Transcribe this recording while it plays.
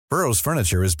Burrow's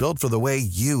furniture is built for the way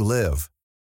you live.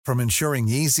 From ensuring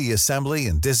easy assembly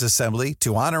and disassembly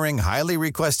to honoring highly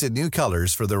requested new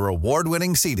colors for their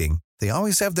award-winning seating, they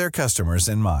always have their customers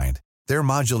in mind. Their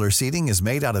modular seating is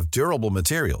made out of durable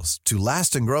materials to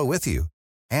last and grow with you.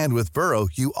 And with Burrow,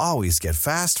 you always get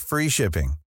fast, free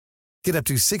shipping. Get up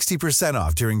to 60%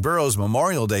 off during Burrow's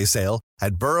Memorial Day sale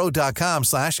at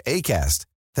burrow.com/ACAST.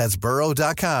 That's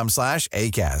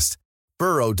burrow.com/ACAST.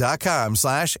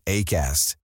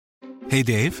 burrow.com/ACAST. Hey,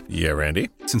 Dave. Yeah, Randy.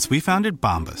 Since we founded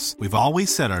Bombas, we've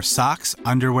always said our socks,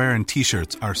 underwear, and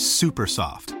T-shirts are super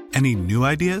soft. Any new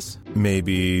ideas?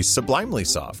 Maybe sublimely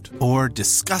soft. Or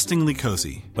disgustingly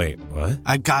cozy. Wait, what?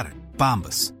 I got it.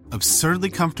 Bombas.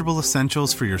 Absurdly comfortable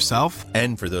essentials for yourself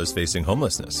and for those facing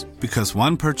homelessness. Because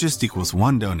one purchased equals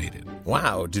one donated.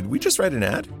 Wow, did we just write an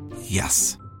ad?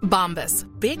 Yes. Bombas.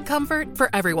 Big comfort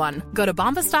for everyone. Go to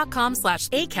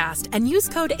bombas.com/ACAST and use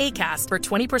code ACAST for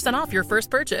 20% off your first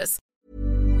purchase.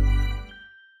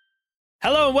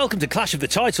 Hello and welcome to Clash of the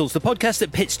Titles, the podcast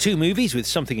that pits two movies with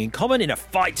something in common in a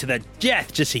fight to the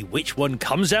death to see which one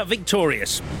comes out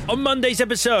victorious. On Monday's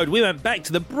episode, we went back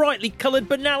to the brightly coloured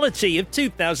banality of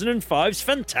 2005's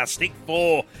Fantastic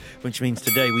Four, which means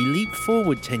today we leap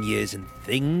forward 10 years and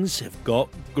things have got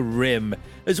grim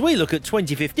as we look at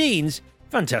 2015's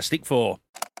Fantastic Four.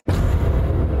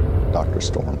 Dr.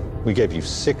 Storm, we gave you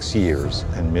 6 years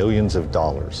and millions of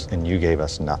dollars, and you gave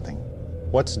us nothing.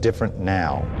 What's different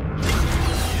now?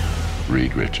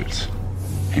 Reed Richards.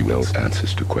 He knows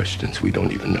answers to questions we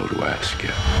don't even know to ask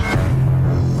yet.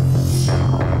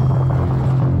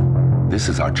 This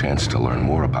is our chance to learn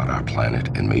more about our planet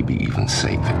and maybe even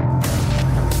save it.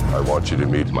 I want you to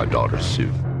meet my daughter, Sue.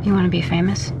 You want to be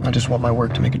famous? I just want my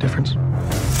work to make a difference.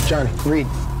 Johnny, Reed.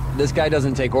 This guy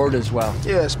doesn't take orders well.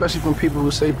 Yeah, especially from people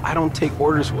who say, I don't take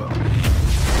orders well.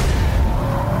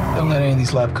 Don't let any of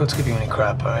these lab coats give you any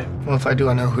crap, all right? Well, if I do,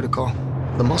 I know who to call.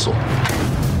 The Muscle.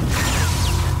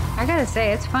 I gotta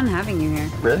say, it's fun having you here.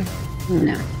 Really?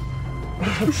 No.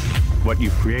 What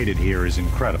you've created here is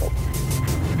incredible.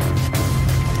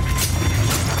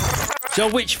 So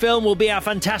which film will be our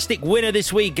fantastic winner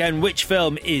this week and which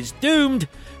film is doomed?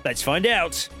 Let's find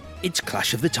out. It's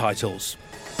Clash of the Titles.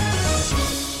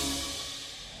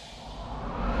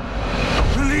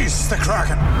 Release the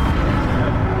Kraken!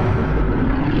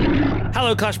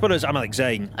 Hello, Clash Brothers. I'm Alex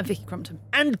Zane. I'm Vicky Crumpton.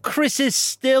 And Chris is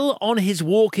still on his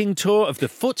walking tour of the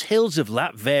foothills of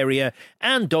Latveria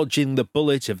and dodging the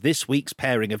bullet of this week's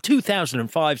pairing of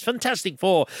 2005's Fantastic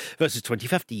Four versus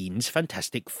 2015's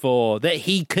Fantastic Four that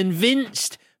he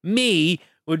convinced me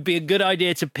would be a good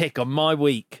idea to pick on my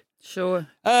week. Sure.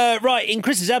 Right, in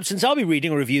Chris's absence, I'll be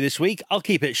reading a review this week. I'll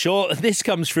keep it short. This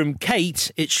comes from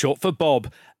Kate. It's short for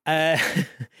Bob.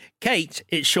 Kate,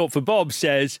 it's short for Bob,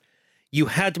 says, "You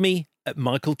had me at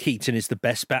Michael Keaton is the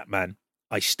best Batman.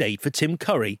 I stayed for Tim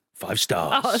Curry, 5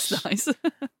 stars. Oh, that's nice.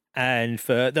 And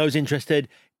for those interested,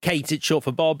 Kate, it's short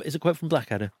for Bob, is a quote from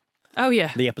Blackadder. Oh,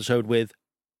 yeah. The episode with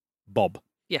Bob.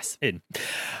 Yes. In.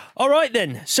 All right,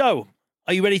 then. So,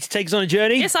 are you ready to take us on a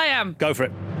journey? Yes, I am. Go for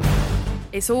it.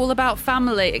 It's all about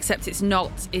family, except it's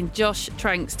not, in Josh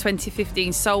Trank's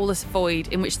 2015 Soulless Void,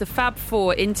 in which the Fab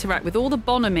Four interact with all the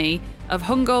bonhomie of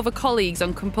hungover colleagues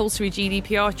on compulsory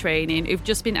GDPR training who've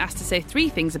just been asked to say 3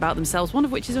 things about themselves, one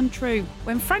of which is untrue.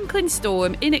 When Franklin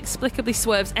Storm inexplicably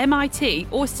swerves MIT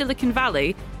or Silicon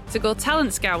Valley to go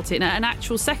talent scouting at an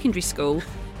actual secondary school,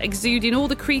 exuding all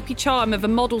the creepy charm of a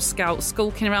model scout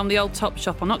skulking around the old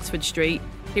Topshop on Oxford Street,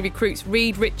 he recruits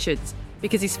Reed Richards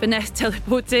because he's finessed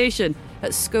teleportation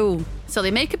at school. So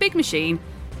they make a big machine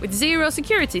with 0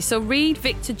 security. So Reed,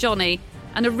 Victor, Johnny,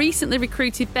 and a recently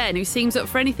recruited Ben who seems up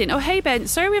for anything. Oh, hey Ben,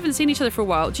 sorry we haven't seen each other for a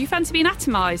while. Do you fancy being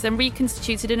atomised and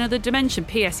reconstituted in another dimension?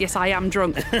 P.S. Yes, I am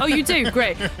drunk. Oh, you do?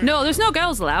 Great. No, there's no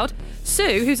girls allowed.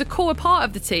 Sue, who's a core part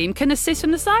of the team, can assist from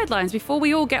the sidelines before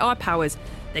we all get our powers.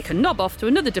 They can knob off to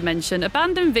another dimension,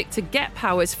 abandon Victor, get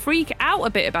powers, freak out a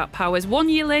bit about powers. 1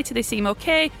 year later, they seem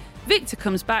okay. Victor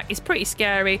comes back, it's pretty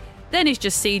scary. Then it's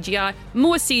just CGI,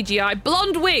 more CGI,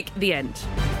 blonde wig, the end.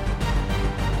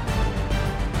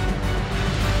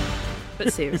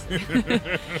 But seriously.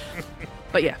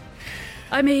 But yeah.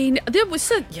 I mean, there was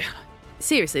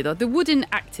seriously though, the wooden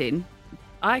acting,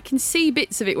 I can see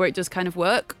bits of it where it does kind of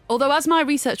work. Although as my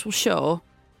research will show,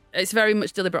 it's very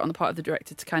much deliberate on the part of the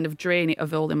director to kind of drain it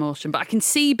of all emotion. But I can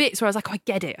see bits where I was like, oh, I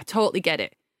get it. I totally get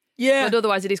it. Yeah. But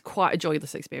otherwise it is quite a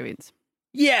joyless experience.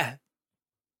 Yeah.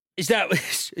 Is that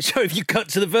so? If you cut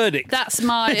to the verdict, that's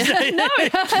my Is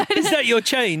that your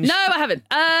change? No, I haven't.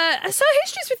 So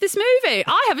histories with this movie.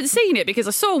 I haven't seen it because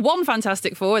I saw one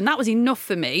Fantastic Four and that was enough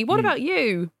for me. What about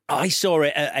you? I saw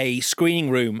it at a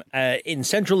screening room in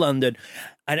central London.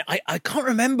 And I can't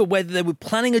remember whether they were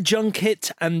planning a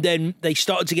junket and then they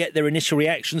started to get their initial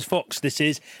reactions, Fox this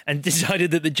is, and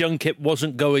decided that the junket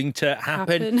wasn't going to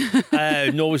happen.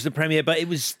 Nor was the premiere. But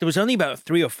there was only about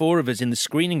 3 or 4 of us in the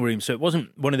screening room, so it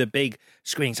wasn't one of the big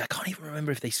screenings. I can't even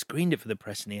remember if they screened it for the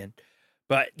press in the end.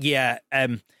 But yeah,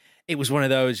 it was one of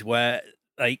those where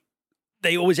like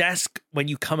they always ask when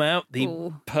you come out,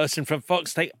 the person from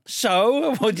Fox,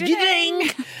 so what did you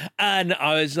think? And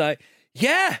I was like,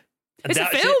 yeah. It's a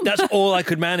film. That's all I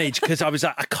could manage because I was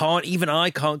like, I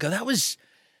can't go. That was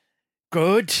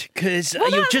good because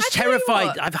you're just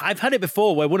terrified. I've had it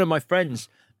before where one of my friends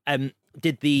went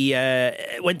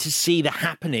to see The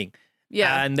Happening,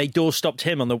 and they door stopped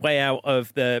him on the way out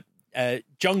of the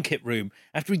junket room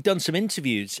after he'd done some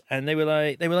interviews, and they were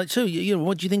like, so you know,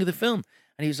 what do you think of the film?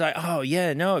 And he was like, oh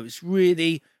yeah, no, it was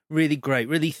really, really great,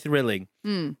 really thrilling,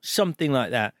 something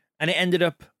like that, and it ended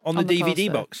up on the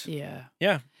DVD box. Yeah.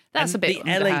 That's and a bit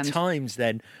the LA Times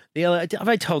then. Have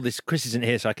I told this? Chris isn't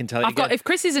here, so I can tell you. If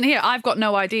Chris isn't here, I've got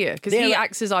no idea because he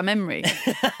acts as our memory.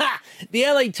 The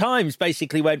LA Times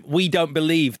basically went, we don't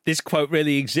believe this quote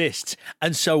really exists.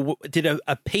 And so did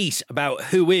a piece about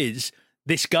who is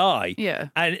this guy. Yeah.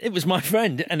 And it was my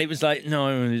friend. And it was like, no,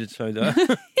 I really did say that.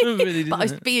 I really didn't. But I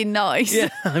was being nice. Yeah,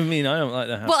 I mean, I don't like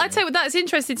that. Well, I tell you what, that's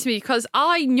interesting to me because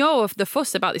I know of the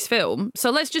fuss about this film. So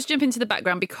let's just jump into the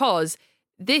background because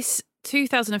this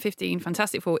 2015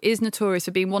 Fantastic Four is notorious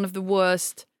for being one of the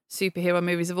worst superhero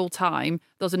movies of all time.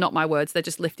 Those are not my words. They're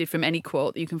just lifted from any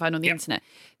quote that you can find on the internet.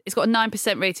 It's got a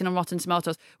 9% rating on Rotten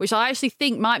Tomatoes, which I actually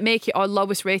think might make it our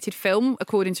lowest rated film,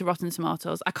 according to Rotten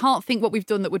Tomatoes. I can't think what we've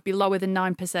done that would be lower than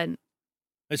 9%.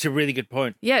 That's a really good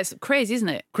point. Yeah, it's crazy, isn't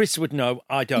it? Chris would know.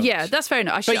 I don't. Yeah, that's fair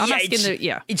enough.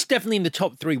 It's definitely in the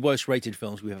top 3 worst rated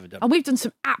films we've ever done. And we've done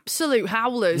some absolute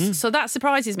howlers, so that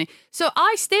surprises me. So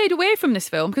I stayed away from this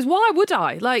film because why would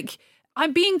I? Like,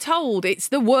 I'm being told it's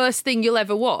the worst thing you'll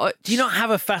ever watch. Do you not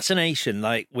have a fascination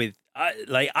with?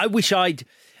 I wish I'd.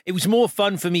 It was more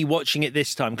fun for me watching it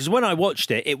this time because when I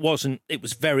watched it, it was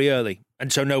very early,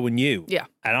 and so no one knew. Yeah,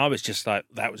 and I was just like,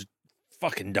 that was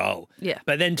fucking dull. Yeah.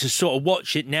 But then to sort of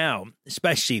watch it now,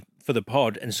 especially for the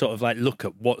pod, and sort of like look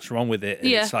at what's wrong with it, and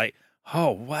it's like,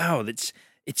 oh wow,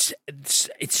 it's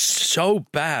so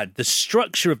bad. The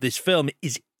structure of this film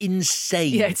is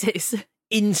insane. Yeah, it is.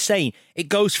 Insane. It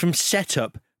goes from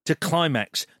setup to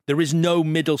climax. There is no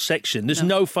middle section. There's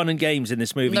no fun and games in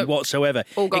this movie whatsoever.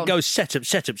 It goes setup,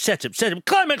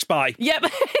 climax by. Yep,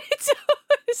 it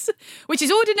does. Which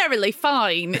is ordinarily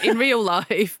fine in real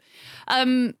life.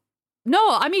 No,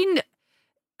 I mean,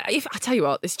 if I tell you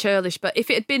what, it's churlish, but if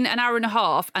it had been an hour and a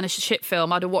half and a shit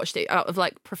film, I'd have watched it out of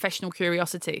like professional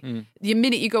curiosity. The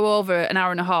minute you go over an hour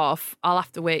and a half, I'll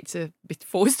have to wait to be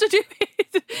forced to do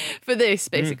it for this,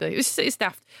 basically. It's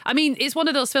daft. I mean, it's one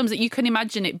of those films that you can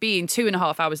imagine it being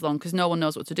 2.5 hours long because no one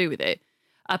knows what to do with it,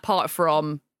 apart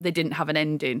from they didn't have an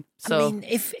ending. So,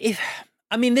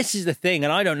 I mean, this is the thing,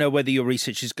 and I don't know whether your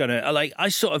research is going to,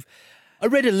 I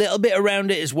read a little bit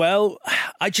around it as well.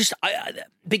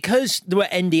 Because there were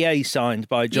NDAs signed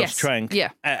by Josh Trank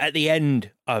at the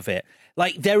end of it,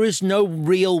 like there is no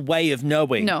real way of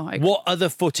knowing what other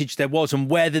footage there was and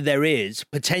whether there is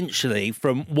potentially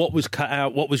from what was cut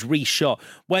out, what was reshot,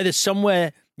 whether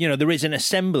somewhere, there is an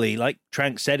assembly, like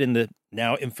Trank said in the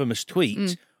now infamous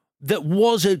tweet, that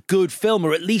was a good film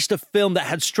or at least a film that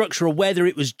had structure, or whether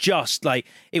it was just like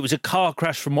it was a car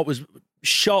crash from what was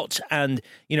shot and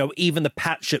even the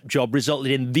patch-up job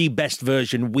resulted in the best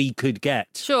version we could get.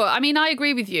 Sure. I mean, I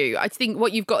agree with you. I think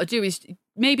what you've got to do is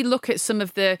maybe look at some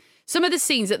of the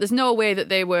scenes that there's no way that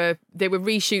they were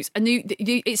reshoots. And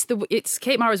it's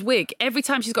Kate Mara's wig. Every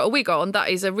time she's got a wig on, that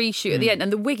is a reshoot at the end,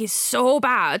 and the wig is so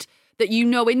bad that you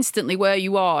know instantly where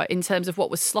you are in terms of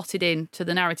what was slotted in to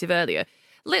the narrative earlier.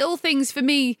 Little things for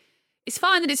me. It's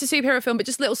fine that it's a superhero film, but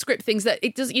just little script things that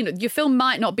it does, your film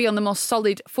might not be on the most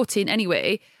solid footing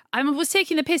anyway. I was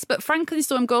taking the piss, but Franklin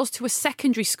Storm goes to a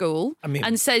secondary school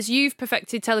and says, you've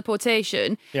perfected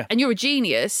teleportation and you're a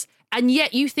genius, and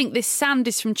yet you think this sand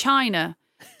is from China.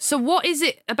 So what is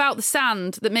it about the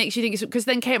sand that makes you think it's... Because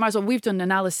then Kate Mara's like, we've done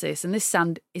analysis, and this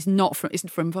sand is isn't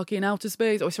from fucking outer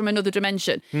space, or it's from another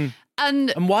dimension.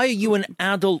 And why are you an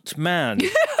adult man...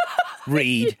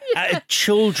 Read at a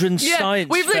children's science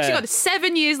we've fair. Literally got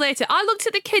 7 years later. I looked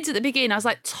at the kids at the beginning. I was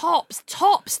like, tops,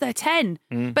 they're 10.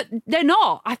 But they're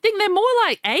not. I think they're more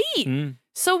like 8.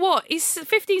 So what? He's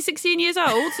 15, 16 years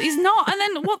old. He's not. And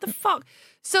then what the fuck?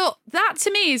 So that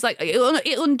to me is like,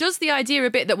 it undoes the idea a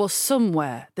bit that, well,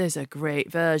 somewhere there's a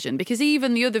great version, because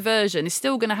even the other version is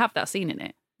still going to have that scene in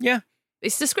it. Yeah.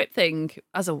 It's the script thing,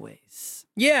 as always.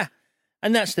 Yeah.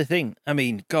 And that's the thing. I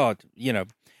mean, God,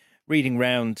 reading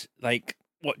round like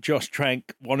what Josh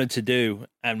Trank wanted to do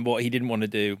and what he didn't want to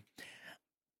do,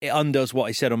 it undoes what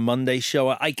I said on Monday's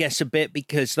show, I guess, a bit,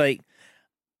 because like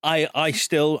I'm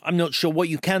not sure what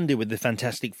you can do with the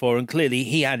Fantastic Four, and clearly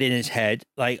he had in his head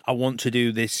like, I want to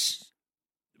do this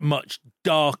much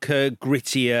darker,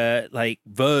 grittier like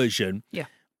version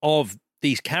of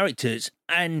these characters.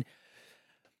 And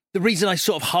the reason I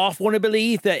sort of half want to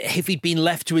believe that if he'd been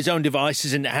left to his own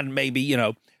devices and hadn't maybe, you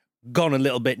know, gone a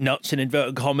little bit nuts in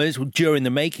inverted commas during the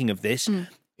making of this,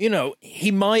 you know, he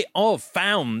might have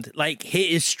found like hit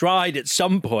his stride at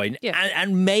some point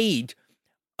and made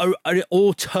an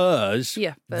auteur's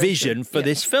vision for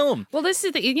this film. Well, this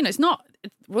is the, you know, it's not,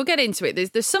 we'll get into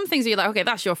it. There's some things that you're like, okay,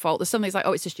 that's your fault. There's some things like,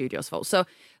 oh, it's the studio's fault. So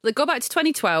like, go back to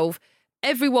 2012.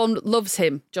 Everyone loves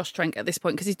him, Josh Trank, at this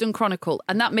point, because he's done Chronicle,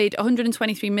 and that made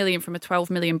 123 million from a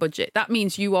 12 million budget. That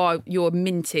means you're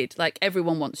minted. Like,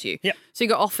 everyone wants you. Yep. So he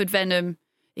got offered Venom.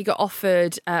 He got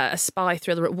offered a spy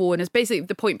thriller at Warner's. Basically,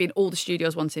 the point being, all the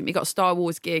studios want him. He got a Star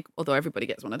Wars gig, although everybody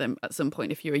gets one of them at some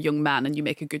point. If you're a young man and you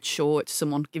make a good short,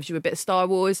 someone gives you a bit of Star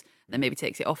Wars, then maybe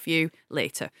takes it off you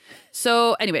later.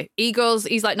 So anyway,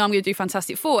 he's like, no, I'm going to do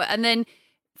Fantastic Four. And then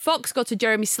Fox got to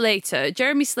Jeremy Slater.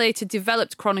 Jeremy Slater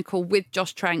developed Chronicle with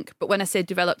Josh Trank, but when I say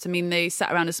developed, I mean they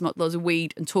sat around and smoked loads of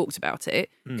weed and talked about it,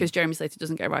 because Jeremy Slater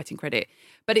doesn't get writing credit.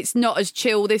 But it's not as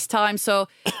chill this time, so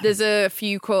there's a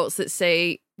few quotes that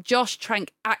say Josh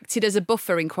Trank acted as a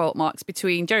buffer, in quote marks,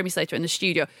 between Jeremy Slater and the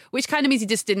studio, which kind of means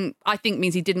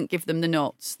he didn't give them the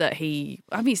notes that he...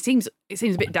 I mean, it seems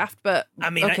a bit daft, but I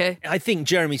mean, okay. I think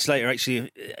Jeremy Slater actually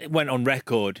went on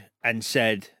record and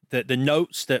said that the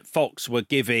notes that Fox were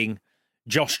giving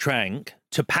Josh Trank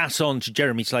to pass on to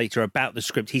Jeremy Slater about the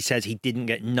script, he says he didn't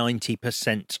get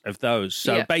 90% of those.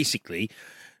 So basically,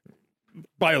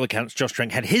 by all accounts, Josh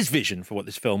Trank had his vision for what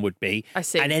this film would be. I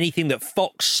see. And anything that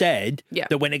Fox said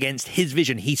that went against his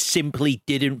vision, he simply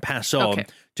didn't pass on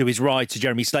to his writer,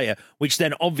 Jeremy Slater, which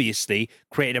then obviously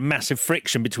created a massive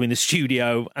friction between the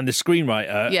studio and the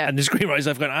screenwriter. And the screenwriter's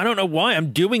like, I don't know why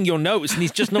I'm doing your notes, and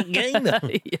he's just not getting them.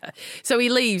 So he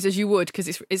leaves, as you would, because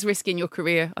it's risking your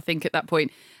career, I think, at that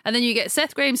point. And then you get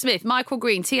Seth Grahame-Smith, Michael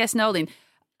Green, T.S. Nolan.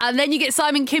 And then you get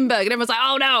Simon Kinberg, and everyone's like,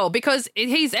 oh no, because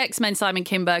he's X-Men Simon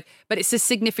Kinberg, but it's a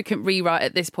significant rewrite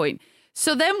at this point.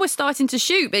 So then we're starting to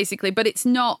shoot, basically, but it's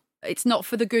not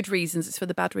for the good reasons, it's for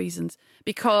the bad reasons.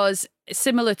 Because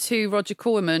similar to Roger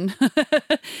Corman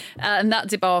and that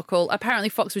debacle, apparently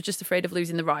Fox was just afraid of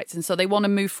losing the rights, and so they want to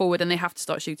move forward and they have to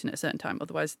start shooting at a certain time,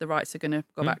 otherwise the rights are going to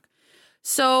go back.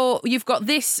 So you've got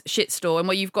this shitstorm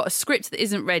where you've got a script that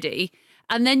isn't ready,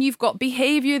 and then you've got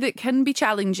behaviour that can be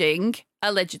challenging,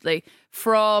 allegedly,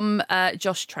 from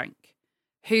Josh Trank,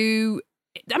 who,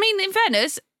 I mean, in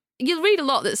fairness, you'll read a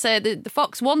lot that say that the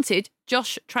Fox wanted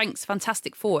Josh Trank's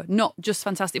Fantastic Four, not just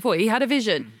Fantastic Four. He had a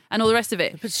vision and all the rest of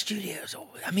it. But studios,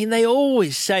 they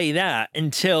always say that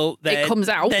until it comes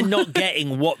out. They're not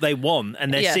getting what they want,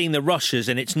 and they're seeing the rushes,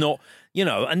 and it's not, you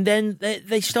know, and then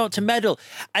they start to meddle.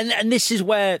 And this is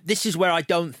where I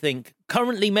don't think,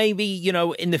 currently, maybe, you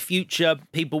know, in the future,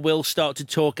 people will start to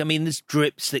talk. I mean, there's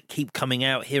drips that keep coming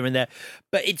out here and there,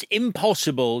 but it's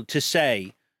impossible to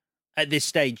say at this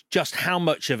stage just how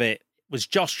much of it was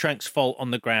Josh Trank's fault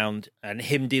on the ground and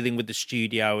him dealing with the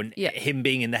studio and him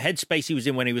being in the headspace he was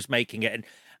in when he was making it, and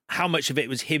how much of it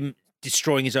was him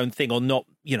destroying his own thing or not,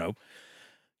 you know,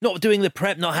 not doing the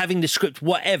prep, not having the script,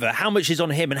 whatever. How much is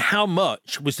on him, and how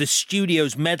much was the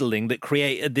studio's meddling that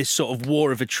created this sort of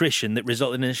war of attrition that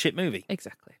resulted in a shit movie?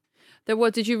 Exactly.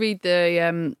 Did you read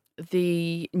the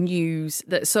news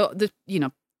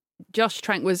that Josh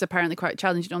Trank was apparently quite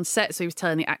challenging on set, so he was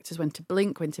telling the actors when to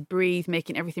blink, when to breathe,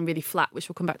 making everything really flat, which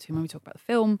we'll come back to when we talk about the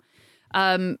film.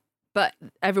 But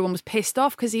everyone was pissed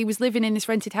off because he was living in this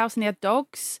rented house and he had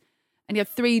dogs, and he had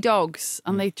 3 dogs,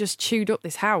 and they just chewed up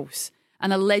this house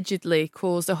and allegedly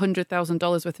caused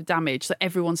 $100,000 worth of damage. So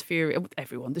everyone's furious.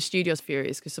 The studio's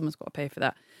furious because someone's got to pay for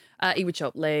that. He would show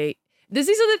up late. There's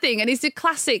this other thing, and it's the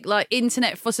classic like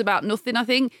internet fuss about nothing, I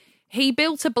think. He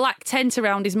built a black tent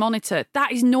around his monitor.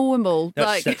 That is normal.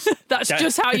 That's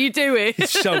just how you do it.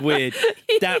 It's so weird.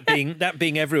 That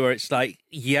being everywhere. It's like,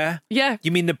 yeah.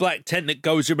 You mean the black tent that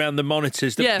goes around the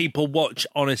monitors that people watch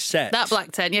on a set? That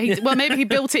black tent. Yeah. Well, maybe he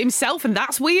built it himself, and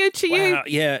that's weird to you.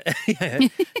 Yeah. He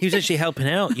was actually helping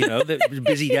out. You know, it was a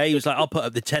busy day. He was like, "I'll put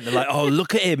up the tent." They're like, "Oh,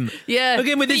 look at him. Yeah, look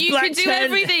at him with his black tent. You can do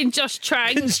everything, Josh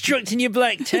Trank. Constructing your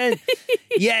black tent."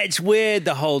 Yeah, it's weird.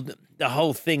 The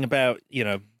whole thing about, you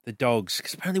know, the dogs,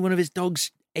 because apparently one of his dogs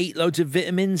ate loads of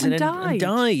vitamins and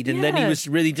died. And then he was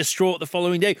really distraught the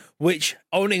following day, which,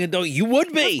 owning a dog, you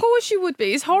would be. Of course you would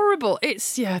be. It's horrible.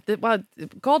 It's,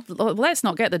 God, let's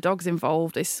not get the dogs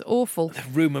involved. It's awful. The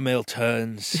rumour mill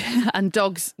turns. And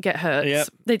dogs get hurt. Yep.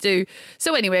 They do.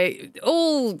 So anyway,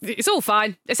 it's all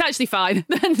fine. It's actually fine.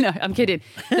 No, I'm kidding.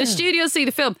 The studios see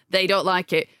the film. They don't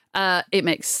like it.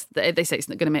 They say it's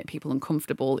not going to make people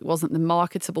uncomfortable. It wasn't the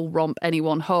marketable romp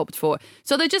anyone hoped for.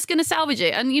 So they're just going to salvage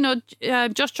it. And,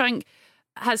 Josh Trank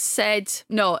has said,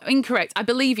 no, incorrect. I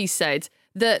believe he said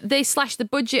that they slashed the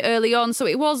budget early on. So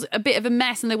it was a bit of a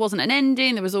mess and there wasn't an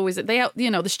ending. There was always,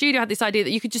 the studio had this idea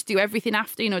that you could just do everything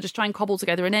after, just try and cobble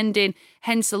together an ending.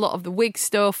 Hence a lot of the wig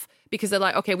stuff, because they're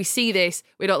like, okay, we see this,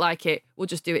 we don't like it, we'll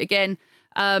just do it again.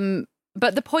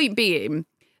 But the point being,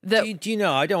 do you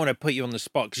know, I don't want to put you on the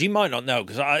spot because you might not know,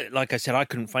 because like I said, I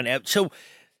couldn't find it out. So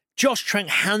Josh Trank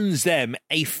hands them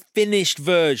a finished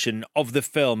version of the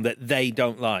film that they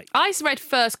don't like. I read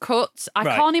first cuts. I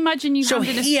can't imagine you So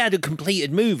he had a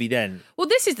completed movie then. Well,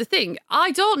 this is the thing. I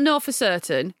don't know for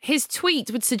certain. His tweet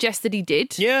would suggest that he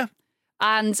did. Yeah.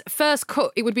 And first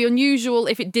cut, it would be unusual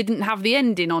if it didn't have the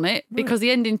ending on it, because the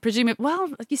ending presumably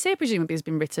has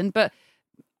been written, but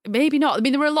maybe not. I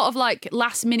mean, there were a lot of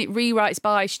last minute rewrites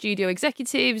by studio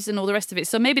executives and all the rest of it.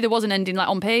 So maybe there was an ending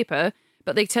on paper,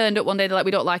 but they turned up one day, they're like,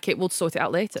 we don't like it, we'll sort it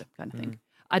out later, kind of thing.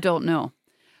 I don't know.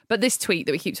 But this tweet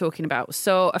that we keep talking about.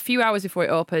 So a few hours before it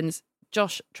opens,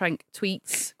 Josh Trank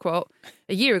tweets, quote,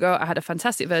 "A year ago, I had a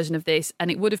fantastic version of this and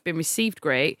it would have been received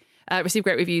great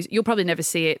reviews. You'll probably never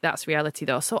see it. That's reality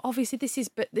though." So obviously this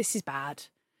is bad,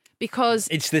 because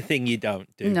it's the thing you don't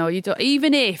do. No, you don't.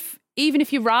 Even if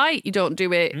you're right, you don't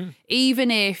do it.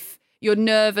 Even if you're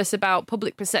nervous about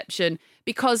public perception,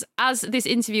 because as this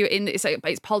interview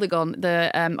it's Polygon,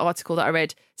 the article that I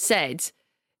read, said,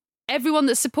 everyone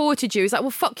that supported you is like,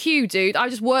 well, fuck you, dude. I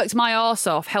just worked my arse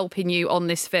off helping you on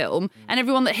this film. And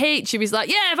everyone that hates you is like,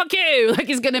 yeah, fuck you.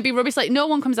 It's going to be rubbish. No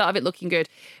one comes out of it looking good.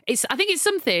 I think it's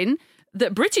something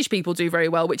that British people do very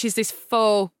well, which is this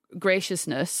faux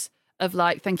graciousness of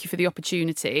thank you for the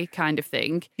opportunity kind of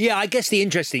thing. Yeah, I guess the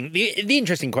interesting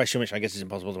question, which I guess is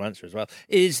impossible to answer as well,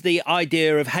 is the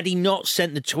idea of, had he not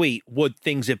sent the tweet, would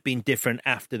things have been different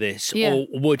after this? Yeah. Or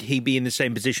would he be in the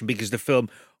same position because the film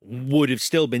would have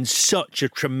still been such a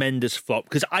tremendous flop?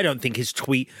 Because I don't think his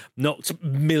tweet knocked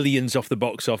millions off the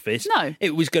box office. No.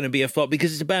 It was going to be a flop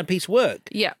because it's a bad piece of work.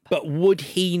 Yeah. But would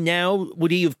he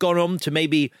have gone on to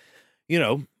maybe,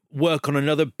 work on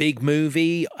another big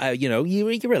movie?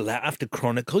 You're allowed, after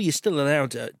Chronicle, you're still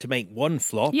allowed to make one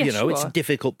flop. Yeah, It's a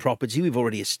difficult property. We've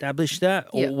already established that.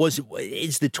 Or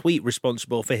is the tweet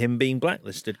responsible for him being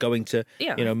blacklisted, going to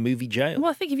movie jail?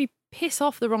 Well, I think if you piss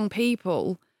off the wrong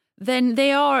people, then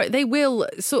they will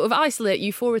sort of isolate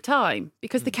you for a time,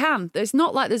 because they can. There's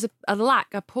not there's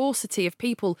a paucity of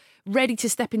people ready to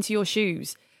step into your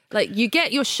shoes. You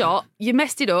get your shot, you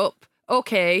messed it up,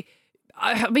 okay.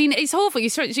 I mean, it's awful.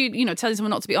 You're telling someone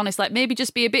not to be honest. Maybe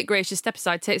just be a bit gracious, step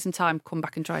aside, take some time, come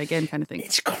back and try again, kind of thing.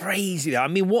 It's crazy, though. I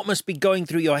mean, what must be going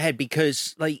through your head?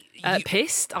 Because,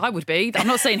 pissed, I would be. I'm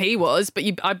not saying he was, but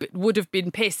I would have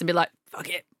been pissed and be like, fuck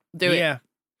it, do it. Yeah.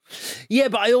 Yeah,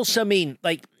 but I also mean,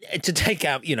 to take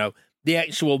out, the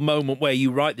actual moment where you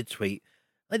write the tweet,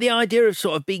 the idea of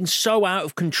sort of being so out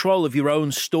of control of your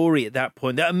own story at that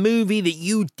point, that a movie that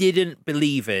you didn't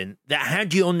believe in, that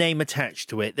had your name attached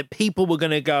to it, that people were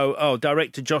going to go, oh,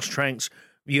 director Josh Trank's,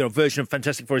 version of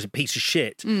Fantastic Four is a piece of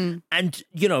shit. And,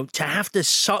 to have to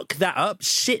suck that up,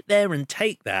 sit there and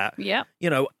take that,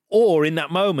 or in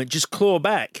that moment, just claw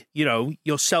back,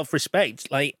 your self-respect,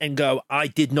 and go, I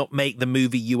did not make the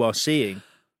movie you are seeing.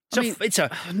 It's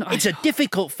a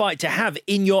difficult fight to have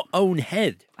in your own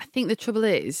head. I think the trouble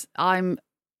is,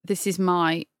 this is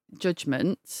my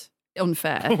judgment,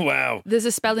 unfair. Wow. There's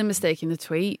a spelling mistake in the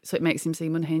tweet, so it makes him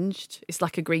seem unhinged. It's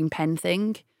like a green pen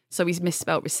thing. So he's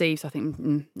misspelt received. So I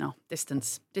think, no,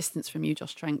 distance from you,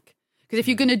 Josh Trank. Because if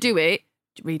you're going to do it,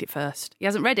 read it first. He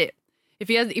hasn't read it. If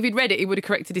he'd read it, he would have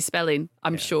corrected his spelling,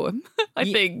 I'm sure. I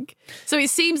think. So it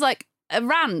seems like a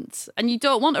rant, and you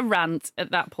don't want a rant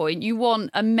at that point. You want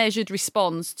a measured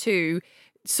response to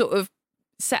sort of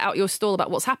set out your stall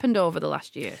about what's happened over the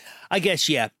last year. I guess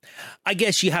you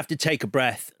have to take a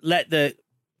breath, let the,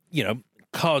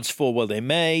 cards fall where they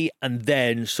may, and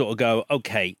then sort of go,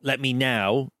 okay, let me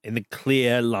now, in the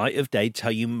clear light of day,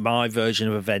 tell you my version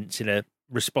of events in a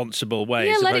responsible way.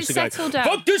 Yeah, let it settle down.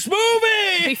 Fuck this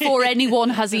movie! Before anyone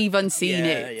has even seen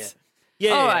it.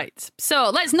 Yeah. All right.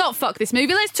 So let's not fuck this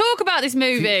movie. Let's talk about this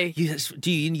movie.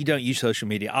 You don't use social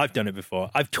media? I've done it before.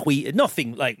 I've tweeted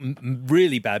nothing like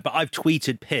really bad, but I've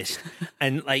tweeted pissed.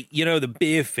 And like, you know, the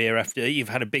beer fear after you've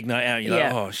had a big night out, you're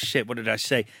like, oh shit, what did I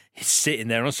say? It's sitting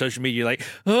there on social media, like,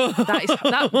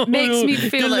 that makes me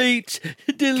feel delete.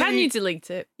 Can you delete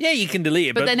it? Yeah, you can delete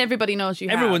it, but then everybody knows you.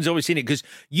 Everyone's always seen it because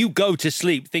you go to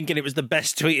sleep thinking it was the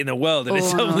best tweet in the world, and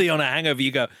it's suddenly on a hangover.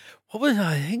 You go, what was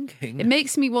I thinking? It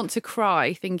makes me want to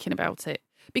cry thinking about it.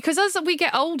 Because as we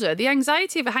get older, the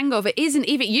anxiety of a hangover isn't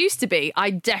even, it used to be,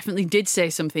 I definitely did say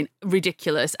something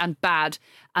ridiculous and bad,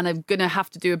 and I'm going to have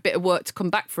to do a bit of work to come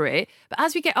back for it. But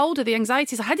as we get older, the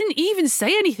anxiety is, I didn't even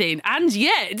say anything, and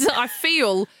yet I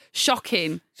feel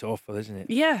shocking. It's awful, isn't it?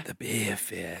 Yeah. The beer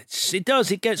fear.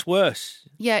 It gets worse.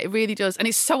 Yeah, it really does. And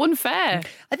it's so unfair.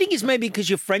 I think it's maybe because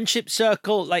your friendship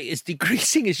circle is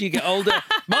decreasing as you get older.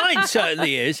 Mine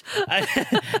certainly is.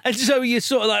 And so you're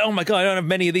sort of like, oh my God, I don't have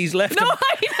many of these left. No,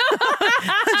 I know.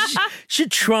 I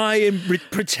should try and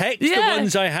protect the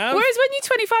ones I have. Whereas when you're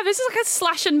 25, this is like a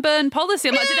slash and burn policy.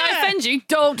 I'm like, did I offend you?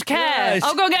 Don't care. Yes.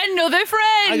 I'll go get another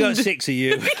friend. I got 6 of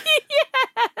you.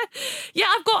 Yeah,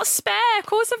 I've got a spare. Of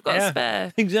course I've got a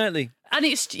spare. Exactly. And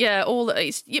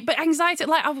but anxiety,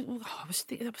 like I was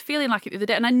feeling like it the other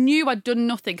day, and I knew I'd done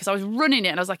nothing because I was running it,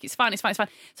 and I was like, it's fine. So I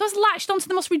was latched onto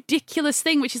the most ridiculous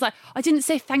thing, which is like, I didn't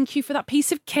say thank you for that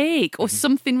piece of cake or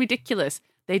something ridiculous.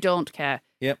 They don't care.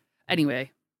 Yep.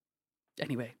 Anyway,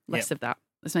 less of that.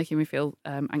 It's making me feel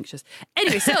anxious.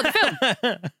 Anyway, so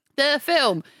the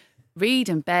film, Reed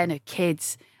and Ben are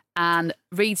kids. And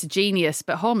Reed's a genius,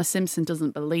 but Homer Simpson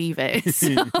doesn't believe it. So,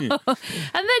 and then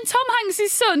Tom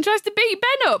Hanks' son tries to beat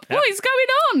Ben up. What is going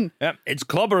on? Yep, it's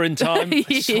clobbering time.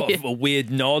 Sort of a weird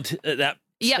nod at that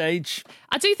stage.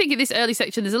 I do think in this early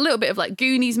section there's a little bit of like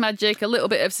Goonies magic, a little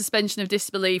bit of suspension of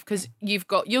disbelief, because you've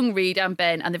got young Reed and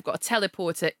Ben and they've got a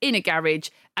teleporter in a garage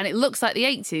and it looks like the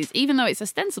 80s, even though it's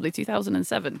ostensibly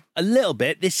 2007. A little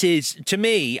bit. This is, to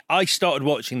me, I started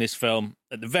watching this film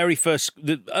at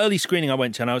the early screening I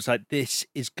went to, and I was like, this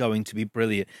is going to be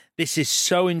brilliant. This is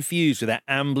so infused with that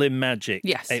Amblin magic.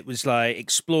 Yes. It was like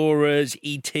Explorers,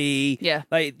 E.T.,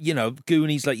 like, you know,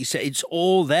 Goonies, like you said, it's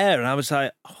all there. And I was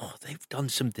like, oh, they've done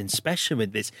something special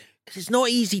with this. Because it's not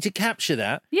easy to capture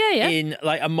that in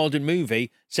like a modern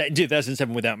movie set in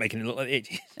 2007 without making it look like the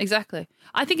 80s. Exactly.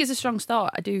 I think it's a strong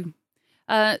start. I do.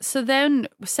 So then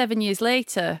 7 years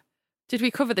later, did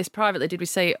we cover this privately? Did we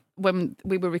say when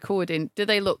we were recording, do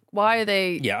they look, why are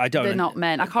they, they're not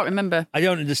men? I can't remember. I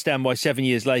don't understand why 7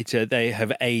 years later they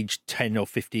have aged 10 or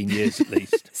 15 years at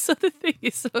least. So the thing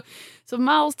is, so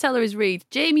Miles Teller is Reed,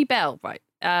 Jamie Bell, right,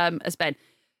 as Ben.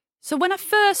 So when I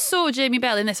first saw Jamie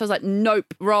Bell in this, I was like,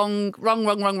 nope, wrong.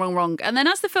 And then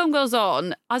as the film goes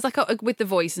on, I was like, with the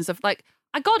voice and stuff, like,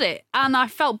 I got it. And I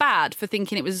felt bad for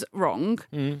thinking it was wrong.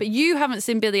 But you haven't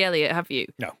seen Billy Elliot, have you?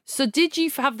 No. So did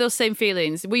you have those same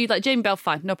feelings? Were you like, Jamie Bell,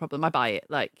 fine, no problem, I buy it.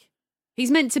 Like,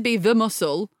 he's meant to be the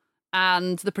muscle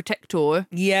and the protector.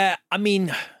 Yeah, I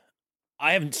mean,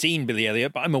 I haven't seen Billy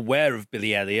Elliot, but I'm aware of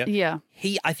Billy Elliot. Yeah.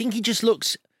 I think he just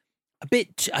looks a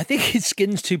bit, I think his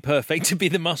skin's too perfect to be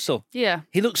the muscle. Yeah.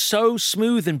 He looks so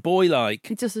smooth and boy-like.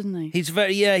 He does, doesn't he?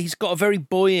 He's got a very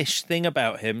boyish thing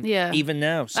about him. Yeah. Even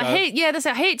now. So. I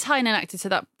hate tying an actor to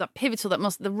that pivotal,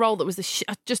 the role that was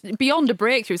just beyond a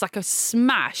breakthrough. It's like a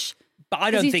smash. But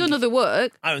I don't think he's done other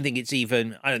work. I don't think it's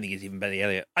even Billy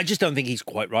Elliot. I just don't think he's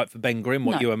quite right for Ben Grimm,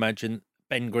 what you imagine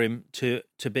Ben Grimm to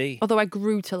be. Although I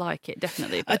grew to like it,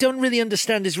 definitely. But. I don't really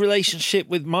understand his relationship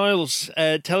with Miles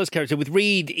Teller's character, with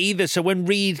Reed either. So when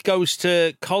Reed goes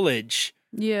to college,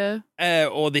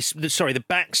 or the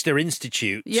Baxter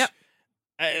Institute,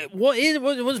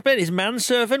 what's Ben, his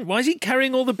manservant? Why is he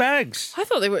carrying all the bags? I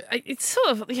thought they were. It's sort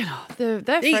of, their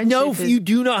friendship. No, if you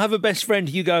do not have a best friend,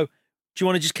 you go, do you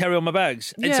want to just carry on my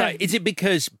bags? Yeah. It's like, is it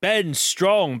because Ben's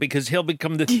strong because he'll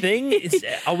become the thing?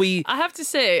 Are we? I have to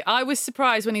say, I was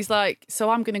surprised when he's like, so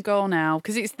I'm going to go now.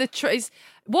 Because it's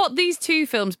what these two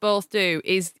films both do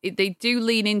is they do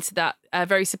lean into that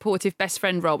very supportive best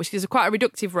friend role, which is quite a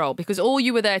reductive role because all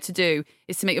you were there to do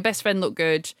is to make your best friend look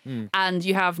good and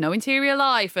you have no interior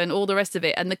life and all the rest of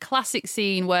it. And the classic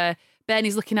scene where Ben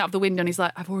is looking out of the window and he's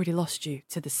like, I've already lost you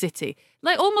to the city.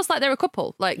 Like almost like they're a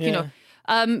couple, like, you know.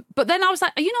 But then I was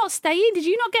like, are you not staying? Did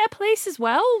you not get a place as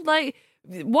well? Like,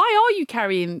 why are you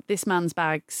carrying this man's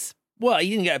bags? Well,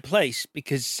 he didn't get a place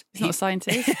because he's not a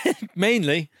scientist.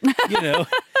 Mainly,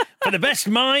 for the best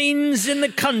minds in the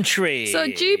country. So,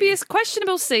 dubious,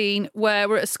 questionable scene where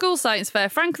we're at a school science fair.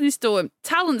 Franklin Storm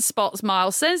talent spots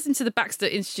Miles, sends him to the Baxter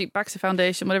Institute, Baxter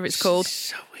Foundation, whatever it's called.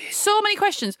 So weird. So many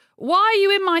questions. Why are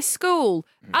you in my school?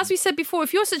 As we said before,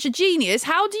 if you're such a genius,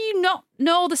 how do you not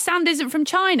know the sand isn't from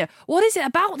China? What is it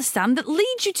about the sand that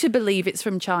leads you to believe it's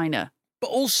from China?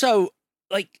 But also,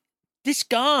 like, this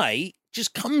guy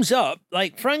just comes up,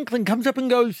 like, Franklin comes up and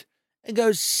goes,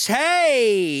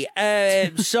 hey,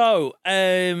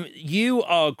 you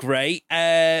are great.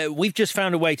 We've just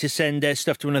found a way to send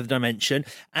stuff to another dimension.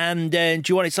 And do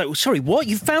you want, it's like, well, sorry, what?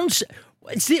 You found...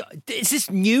 Is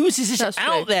this news? Is this That's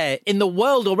out true. there in the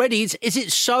world already? Is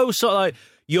it so sort of like,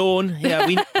 yawn? Yeah,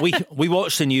 we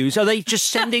watch the news. Are they just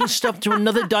sending stuff to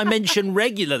another dimension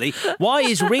regularly? Why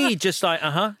is Reed just like,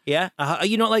 yeah, Are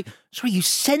you not like, sorry, you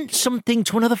sent something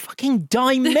to another fucking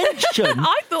dimension?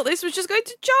 I thought this was just going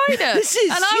to China. This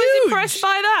is and huge. I was impressed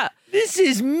by that. This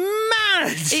is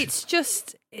mad. It's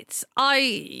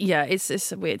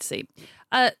a weird scene.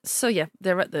 So yeah,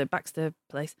 they're at the Baxter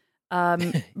place.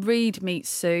 Reed meets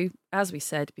Sue, as we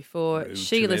said before. Rude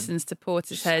she to him. listens to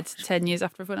Portishead 10 years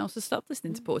after everyone else has stopped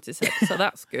listening to Portishead, so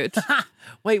that's good.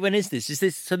 Wait, when is this? This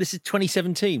is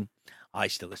 2017? I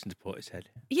still listen to Portishead.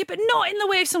 Yeah, but not in the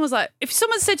way if someone's like, if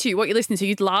someone said to you what you're listening to,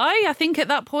 you'd lie. I think at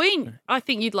that point,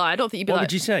 you'd lie. I don't think you'd be What like...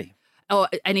 would you say? Oh,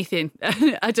 anything.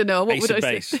 I don't know. What Ace would of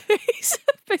I Base. say? Ace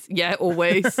of Base. Yeah,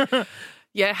 always.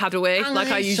 Yeah, Hadaway, like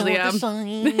I usually am.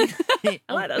 I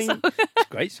like that song. It's a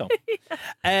great song.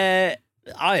 I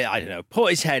don't know.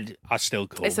 Portishead are still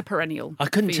cool. It's a perennial. I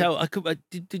couldn't for you. tell. I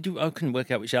couldn't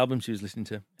work out which album she was listening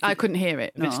to. I couldn't hear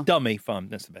it. If it's No. Dummy, fine.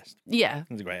 That's the best. Yeah.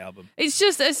 It's a great album. It's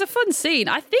a fun scene.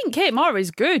 I think Kate Mara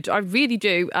is good. I really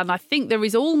do. And I think there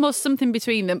is almost something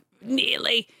between them,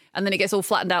 nearly. And then it gets all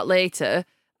flattened out later.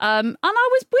 And I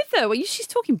was with her. She's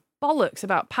talking bollocks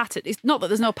about patterns. It's not that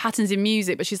there's no patterns in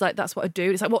music, but she's like, that's what I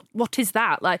do. It's like, what is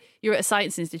that? Like, you're at a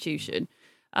science institution.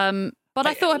 But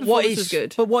I thought her performance was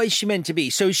good. But what is she meant to be?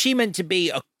 So is she meant to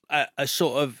be a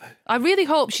sort of... I really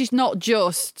hope she's not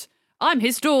just, I'm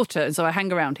his daughter, and so I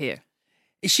hang around here.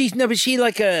 Is she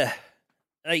like a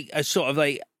sort of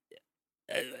like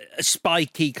a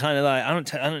spiky kind of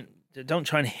like, don't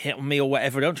try and hit on me or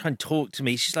whatever. Don't try and talk to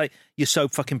me. She's like, you're so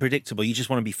fucking predictable. You just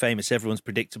want to be famous. Everyone's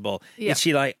predictable. Yeah. Is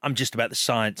she like, I'm just about the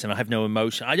science and I have no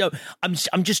emotion?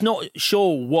 I'm just not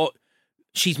sure what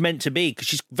she's meant to be, because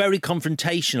she's very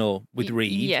confrontational with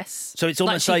Reed. Yes. So it's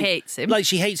almost like she hates him. Like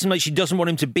she hates him, like she doesn't want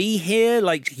him to be here,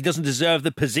 like he doesn't deserve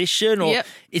the position, or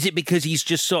is it because he's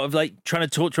just sort of like trying to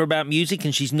talk to her about music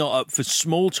and she's not up for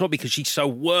small talk because she's so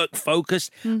work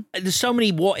focused? There's so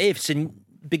many what ifs, and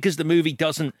because the movie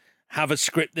doesn't have a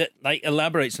script that like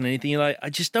elaborates on anything, you're like, I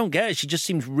just don't get it. She just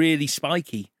seems really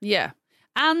spiky. Yeah.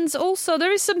 And also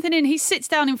there is something he sits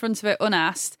down in front of her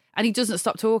unasked, and he doesn't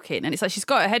stop talking. And it's like she's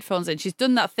got her headphones in. She's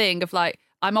done that thing of like,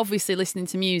 I'm obviously listening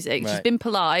to music. She's been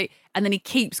polite, and then he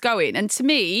keeps going. And to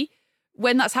me,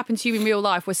 when that's happened to you in real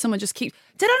life, where someone just keeps...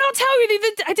 Did I not tell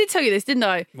you? I did tell you this, didn't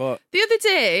I? What? The other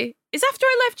day, it's after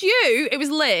I left you. It was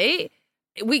late,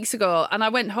 weeks ago, and I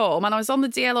went home, and I was on the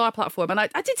DLR platform. And I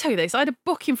did tell you this. I had a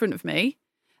book in front of me,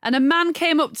 and a man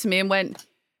came up to me and went...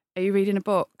 Are you reading a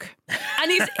book?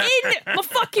 And it's in my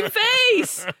fucking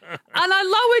face. And I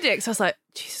lowered it because I was like,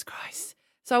 Jesus Christ.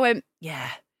 So I went, yeah.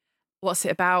 What's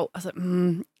it about? I was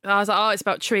like, oh, it's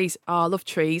about trees. Oh, I love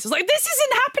trees. I was like, this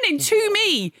isn't happening to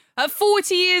me at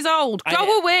 40 years old.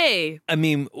 Go away. I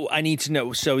mean, I need to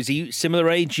know. So is he similar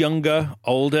age, younger,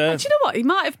 older? Do you know what? He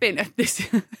might have been. This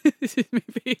is me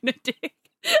being a dick.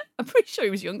 I'm pretty sure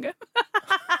he was younger.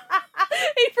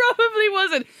 He probably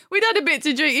wasn't. We'd had a bit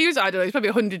to drink. He was, I don't know, he's probably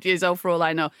 100 years old for all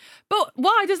I know. But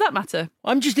why does that matter?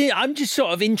 I'm just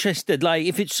sort of interested, like,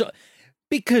 if it's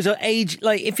because of age,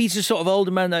 like, if he's a sort of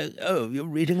older man, like, oh, you're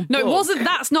reading a book. No, it wasn't.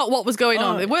 That's not what was going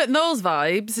on. It weren't those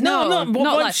vibes. No,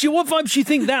 what vibes do you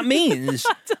think that means?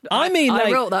 I mean, like,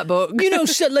 I wrote that book. You know,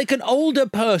 so like an older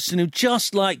person who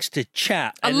just likes to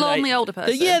chat. A lonely older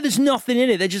person. Yeah, there's nothing in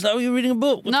it. They're just like, oh, you're reading a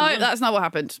book. No, that's not what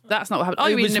happened. That's not what happened. Oh,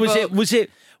 you're reading a book.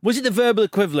 Was it the verbal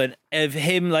equivalent of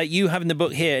him, like, you having the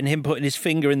book here and him putting his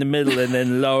finger in the middle and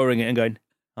then lowering it and going,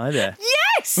 hi there?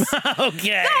 Yes! Okay.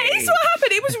 That is what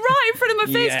happened. It was right in front of my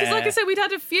face because, like I said, we'd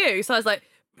had a few. So I was like,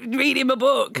 reading a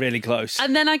book. Really close.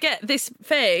 And then I get this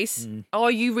face, are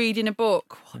you reading a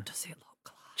book? What does it look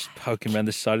like? Just poking around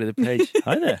the side of the page.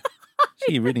 Hi there.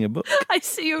 See you reading a book. I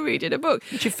see you reading a book.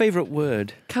 What's your favourite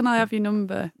word? Can I have your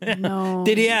number? No.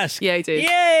 Did he ask? Yeah, he did.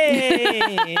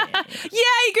 Yay!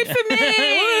 Yay, good for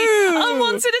me!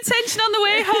 Unwanted attention on the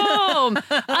way home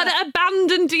at an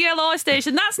abandoned DLR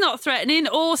station. That's not threatening.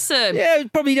 Awesome. Yeah,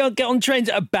 probably don't get on trains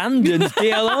at abandoned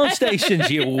DLR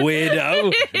stations, you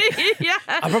weirdo. Yeah.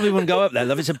 I probably wouldn't go up there,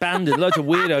 love. It's abandoned. Loads of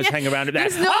weirdos hang around up there.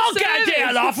 I'll get a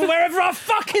DLR from wherever I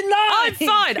fucking like. I'm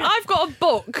fine. I've got a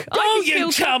book. Don't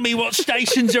you tell me what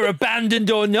stations are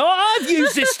abandoned or not. I've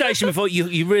used this station before.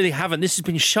 You really haven't. This has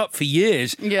been shut for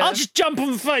years. Yeah. I'll just jump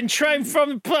on the fucking train from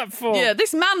the platform. Yeah,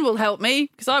 this man will help me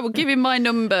because I will give him my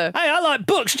number. Hey, I like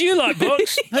books. Do you like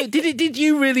books? Hey, did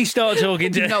you really start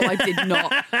talking to... No, I did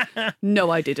not.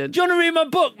 No, I didn't. Do you want to read my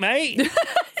book, mate? Do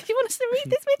you want us to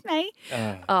read this with me?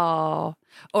 Oh.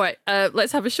 All right,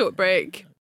 let's have a short break.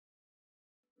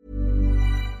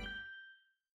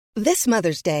 This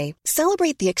Mother's Day,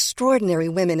 celebrate the extraordinary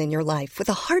women in your life with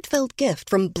a heartfelt gift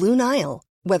from Blue Nile.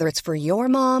 Whether it's for your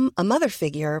mom, a mother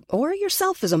figure, or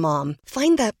yourself as a mom,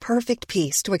 find that perfect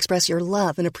piece to express your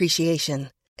love and appreciation.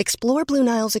 Explore Blue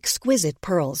Nile's exquisite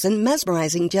pearls and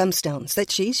mesmerizing gemstones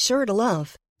that she's sure to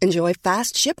love. Enjoy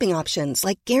fast shipping options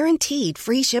like guaranteed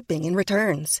free shipping and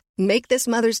returns. Make this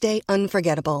Mother's Day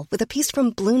unforgettable with a piece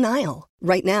from Blue Nile.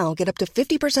 Right now, get up to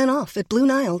 50% off at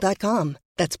BlueNile.com.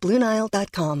 That's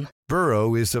BlueNile.com.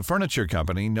 Burrow is a furniture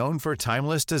company known for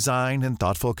timeless design and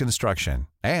thoughtful construction,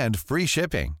 and free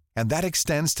shipping, and that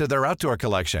extends to their outdoor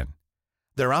collection.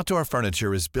 Their outdoor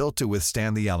furniture is built to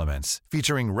withstand the elements,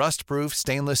 featuring rust-proof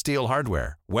stainless steel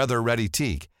hardware, weather-ready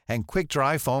teak, and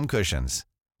quick-dry foam cushions.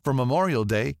 For Memorial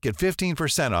Day, get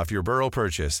 15% off your Burrow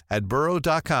purchase at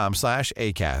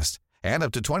burrow.com/ACAST and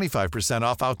up to 25%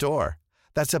 off outdoor.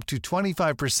 That's up to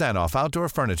 25% off outdoor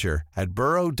furniture at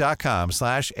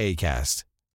burrow.com/ACAST.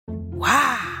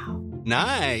 Wow.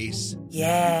 Nice.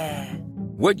 Yeah.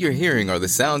 What you're hearing are the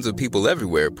sounds of people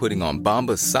everywhere putting on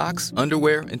Bombas socks,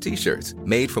 underwear, and T-shirts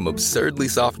made from absurdly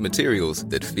soft materials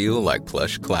that feel like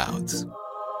plush clouds.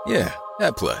 Yeah,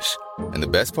 that plush. And the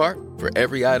best part? For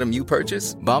every item you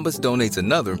purchase, Bombas donates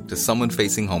another to someone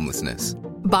facing homelessness.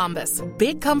 Bombas.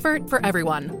 Big comfort for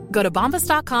everyone. Go to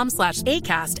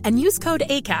bombas.com/ACAST and use code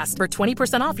ACAST for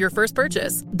 20% off your first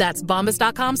purchase. That's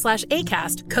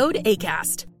bombas.com/ACAST. Code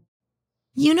ACAST.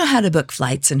 You know how to book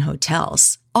flights and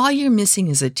hotels. All you're missing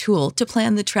is a tool to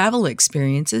plan the travel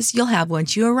experiences you'll have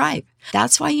once you arrive.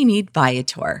 That's why you need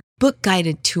Viator. Book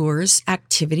guided tours,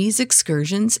 activities,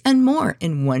 excursions, and more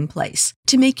in one place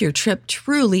to make your trip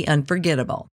truly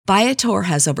unforgettable. Viator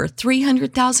has over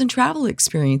 300,000 travel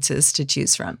experiences to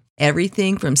choose from.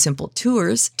 Everything from simple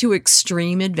tours to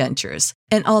extreme adventures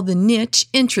and all the niche,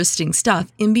 interesting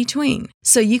stuff in between.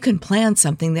 So you can plan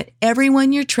something that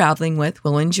everyone you're traveling with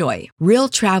will enjoy. Real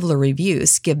traveler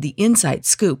reviews give the inside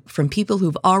scoop from people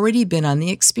who've already been on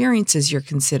the experiences you're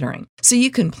considering. So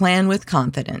you can plan with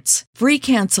confidence. Free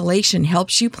cancellation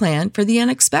helps you plan for the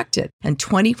unexpected. And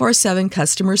 24/7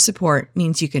 customer support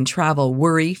means you can travel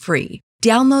worry-free.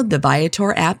 Download the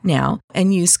Viator app now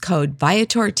and use code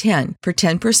Viator10 for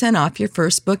 10% off your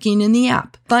first booking in the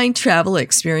app. Find travel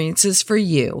experiences for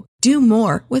you. Do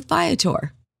more with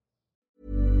Viator.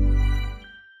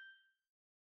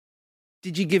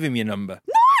 Did you give him your number?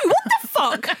 No, what the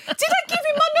fuck? Did I give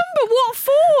him my number? What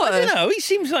for? I don't know. He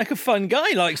seems like a fun guy.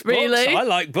 He likes books. Really? I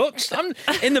like books. I'm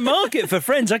in the market for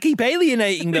friends. I keep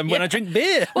alienating them when I drink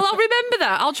beer. Well, I'll remember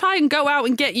that. I'll try and go out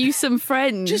and get you some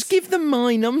friends. Just give them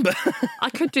my number. I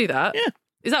could do that. Yeah.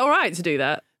 Is that all right to do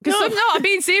that? No, I'm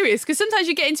being serious. Because sometimes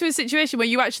you get into a situation where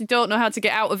you actually don't know how to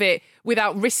get out of it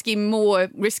without risking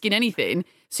anything.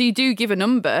 So you do give a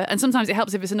number, and sometimes it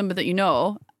helps if it's a number that you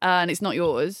know and it's not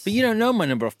yours. But you don't know my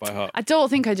number off by heart. I don't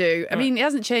think I do. I mean, it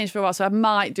hasn't changed for a while, so I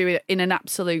might do it in an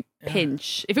absolute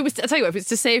pinch. If it was, I tell you what, if it's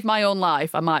to save my own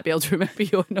life, I might be able to remember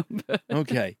your number.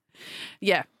 Okay.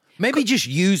 Yeah. Maybe just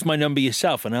use my number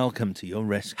yourself and I'll come to your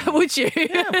rescue. Would you?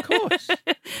 Yeah, of course.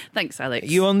 Thanks, Alex.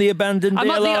 Are you on the abandoned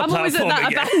DLR I'm always at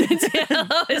that abandoned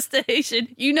DLR station.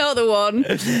 You know the one.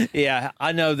 Yeah,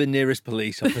 I know the nearest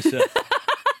police officer.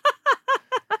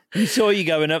 He saw you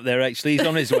going up there, actually. He's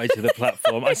on his way to the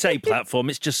platform. I say platform,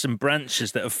 it's just some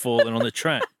branches that have fallen on the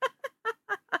track.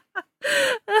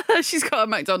 She's got a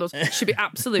McDonald's. She'll be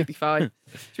absolutely fine.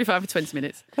 She'll be fine for 20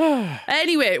 minutes.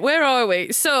 Anyway, where are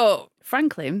we? So,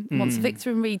 Franklin wants Victor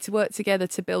and Reed to work together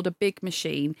to build a big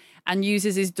machine and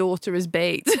uses his daughter as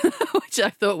bait, which I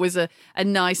thought was a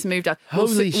nice move.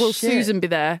 Holy will shit. Susan be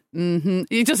there? Mm-hmm.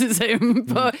 He doesn't say,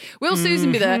 but will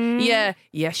Susan be there? Yeah.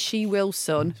 Yes, she will,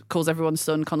 son. Calls everyone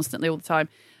son constantly all the time.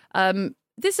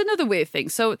 There's another weird thing.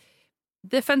 So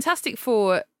the Fantastic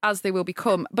Four, as they will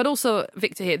become, but also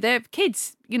Victor here, they're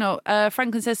kids. You know,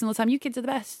 Franklin says all the time, you kids are the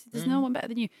best. There's no one better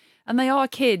than you. And they are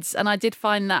kids. And I did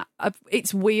find that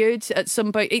it's weird at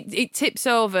some point. It tips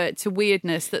over to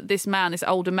weirdness that this man, this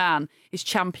older man, is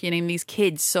championing these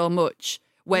kids so much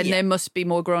when there must be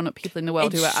more grown-up people in the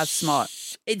world who are as smart.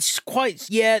 It's quite,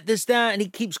 there's that. And he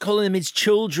keeps calling them his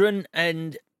children.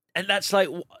 And that's like,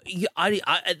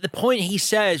 at the point he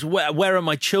says, where are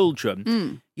my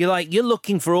children? You're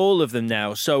looking for all of them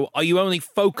now. So are you only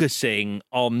focusing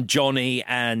on Johnny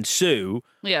and Sue?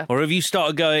 Yeah. Or have you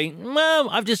started going, well,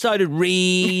 I've decided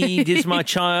Reed is my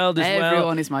child as well.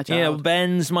 Everyone is my child. Yeah,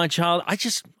 Ben's my child. I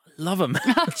just love him.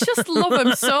 I just love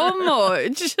him so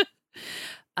much.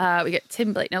 We get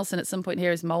Tim Blake Nelson at some point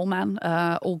here as Mole Man.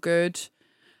 All good.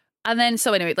 And then,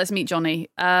 so anyway, let's meet Johnny.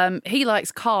 He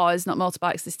likes cars, not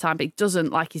motorbikes this time, but he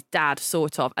doesn't like his dad,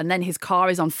 sort of. And then his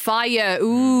car is on fire.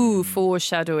 Ooh,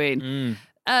 foreshadowing.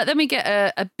 Then we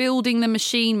get a building the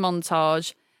machine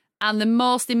montage. And the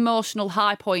most emotional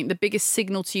high point, the biggest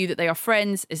signal to you that they are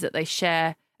friends, is that they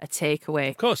share a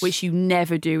takeaway. Of course. Which you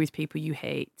never do with people you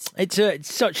hate.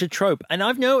 It's such a trope. And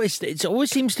I've noticed it always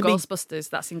seems to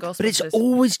Ghostbusters, that's in Ghostbusters. But it's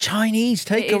always Chinese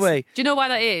takeaway. Do you know why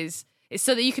that is? It's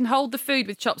so that you can hold the food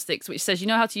with chopsticks, which says you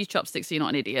know how to use chopsticks so you're not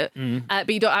an idiot. But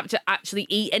you don't have to actually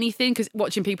eat anything because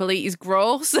watching people eat is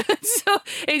gross. So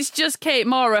it's just Kate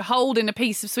Mara holding a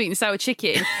piece of sweet and sour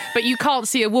chicken, but you can't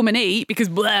see a woman eat because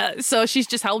blah. So she's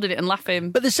just holding it and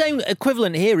laughing. But the same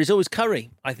equivalent here is always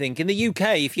curry, I think. In the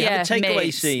UK, if you have a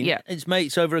takeaway scene, it's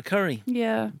mates over a curry.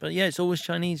 Yeah. But it's always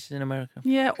Chinese in America.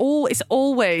 Yeah, it's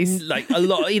always. Like a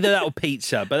lot, either that or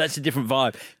pizza, but that's a different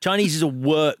vibe. Chinese is a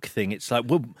work thing. It's like,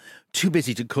 we're too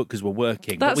busy to cook because we're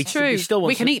working. That's but true.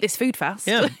 We can eat this food fast.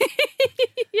 Yeah.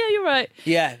 Yeah, you're right.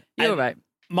 Yeah. You're right.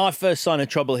 My first sign of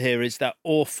trouble here is that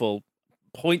awful,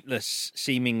 pointless,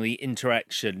 seemingly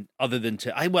interaction, other than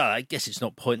I guess it's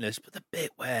not pointless, but the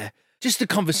bit where just the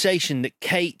conversation that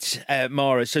Kate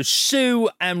Mara, so Sue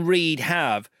and Reed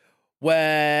have,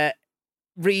 where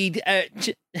Reed,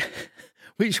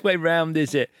 which way round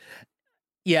is it?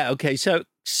 Yeah, okay. So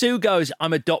Sue goes,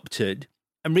 I'm adopted.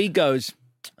 And Reed goes,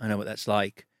 I know what that's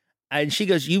like. And she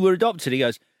goes, you were adopted? He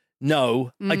goes,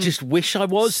 no, I just wish I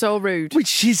was. So rude.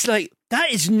 Which is like,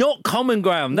 that is not common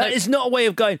ground. That is not a way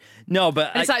of going, no,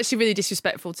 but... It's actually really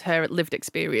disrespectful to her lived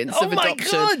experience of adoption.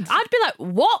 Oh, my God! I'd be like,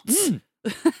 what?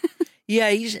 Yeah,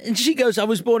 and she goes, I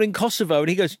was born in Kosovo. And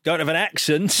he goes, don't have an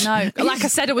accent. No, like I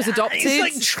said, I was adopted. He's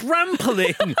like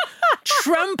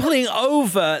trampling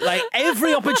over like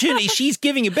every opportunity she's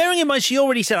giving you. Bearing in mind, she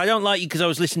already said, I don't like you because I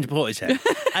was listening to Portishead.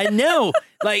 And now,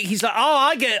 like, he's like,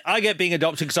 oh, I get being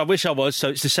adopted because I wish I was. So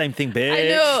it's the same thing, bitch.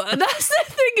 I know. And that's the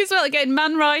thing as well. Again,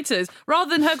 man writers, rather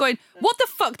than her going, what the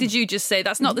fuck did you just say?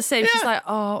 That's not the same. Yeah. She's like,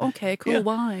 oh, okay, cool. Yeah.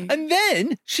 Why? And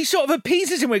then she sort of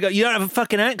appeases him. We go, you don't have a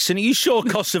fucking accent. Are you sure,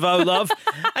 Kosovo, love?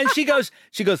 And she goes,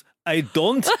 I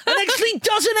don't. And actually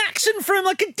does an accent for him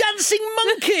like a dancing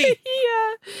monkey.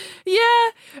 Yeah.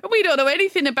 We don't know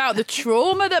anything about the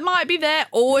trauma that might be there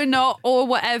or not or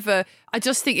whatever. I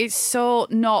just think it's so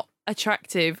not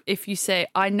attractive if you say,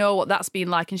 I know what that's been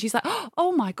like. And she's like,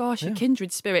 oh my gosh, a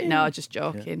kindred spirit. No, just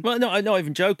joking. Yeah. Well, no, I'm not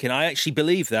even joking. I actually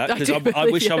believe that because I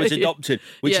wish I was adopted,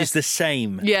 which is the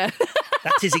same. Yeah.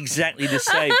 That is exactly the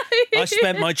same. I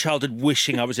spent my childhood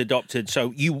wishing I was adopted.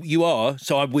 So you are.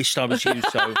 So I wished I was you.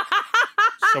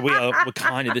 So we're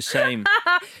kind of the same.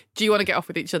 Do you want to get off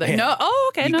with each other? Yeah. No.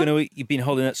 Oh, okay. You've been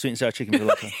holding that sweet and sour chicken for a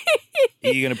long time. Are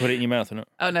you going to put it in your mouth or not?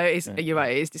 Oh no, you're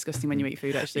right. It is disgusting when you eat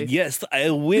food. Actually, yes, I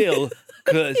will.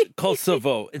 Because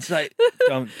Kosovo, it's like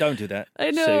don't do that. I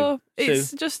know.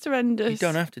 It's just horrendous. You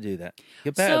don't have to do that.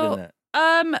 You're better than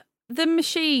that. The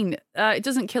machine, it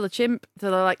doesn't kill a chimp.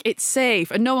 So they're like, it's safe.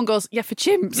 And no one goes, yeah, for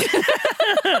chimps.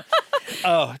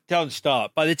 Oh, don't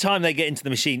start. By the time they get into the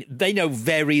machine, they know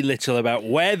very little about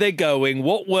where they're going,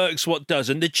 what works, what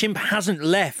doesn't. The chimp hasn't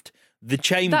left the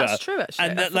chamber. That's true, actually.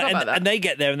 And they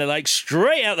get there and they're like,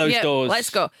 straight out those doors. Let's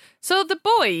go. So the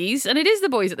boys, and it is the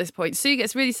boys at this point, Sue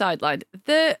gets really sidelined.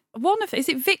 Is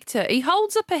it Victor? He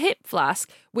holds up a hip flask,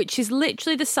 which is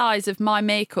literally the size of my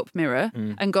makeup mirror,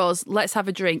 and goes, let's have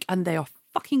a drink. And they are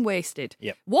fucking wasted.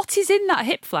 Yep. What is in that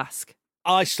hip flask?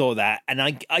 I saw that, and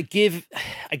I give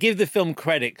the film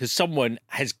credit because someone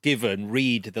has given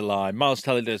Reed the line. Miles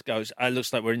Teller goes, it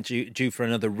looks like we're due for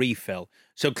another refill.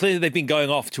 So clearly they've been going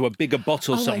off to a bigger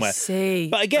bottle somewhere. I see.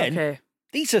 But again,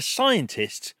 these are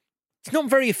scientists. It's not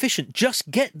very efficient. Just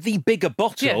get the bigger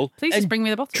bottle. Yeah, please just bring me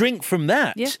the bottle. Drink from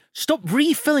that. Yeah. Stop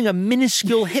refilling a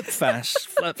minuscule hip flask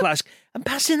and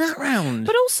passing that round.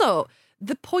 But also,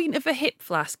 the point of a hip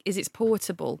flask is it's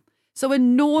portable. So a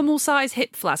normal size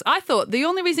hip flask. I thought the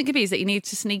only reason it could be is that you need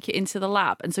to sneak it into the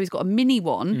lab. And so he's got a mini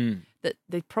one that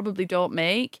they probably don't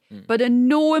make. But a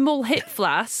normal hip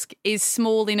flask is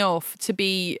small enough to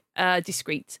be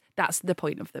discreet. That's the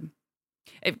point of them.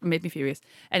 It made me furious.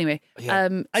 Anyway. Yeah.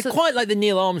 I quite like the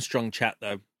Neil Armstrong chat,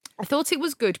 though. I thought it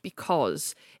was good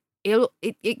because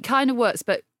it kind of works,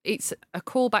 but it's a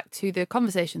callback to the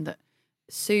conversation that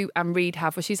Sue and Reed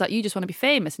have where she's like, you just want to be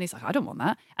famous. And he's like, I don't want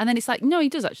that. And then it's like, no, he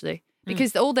does actually.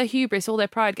 Because all their hubris, all their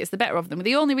pride gets the better of them.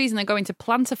 The only reason they're going to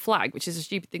plant a flag, which is a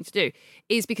stupid thing to do,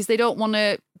 is because they don't want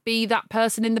to be that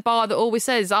person in the bar that always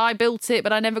says, I built it,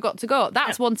 but I never got to go.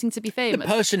 That's wanting to be famous.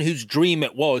 The person whose dream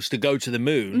it was to go to the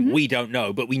moon, we don't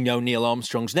know, but we know Neil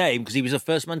Armstrong's name because he was the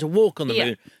first man to walk on the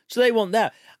moon. So they want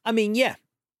that. I mean,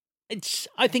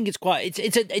 I think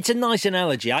it's a nice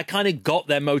analogy. I kind of got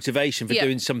their motivation for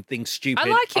doing something stupid. I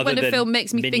like it when a film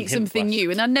makes me think something new,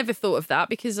 and I never thought of that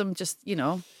because I'm just,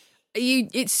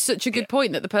 it's such a good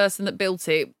point that the person that built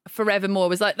it forevermore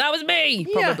was like, that was me,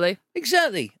 probably. Yeah,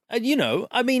 exactly. And,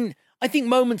 I mean, I think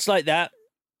moments like that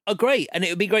are great, and it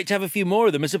would be great to have a few more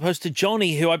of them as opposed to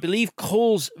Johnny, who I believe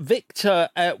calls Victor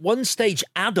at one stage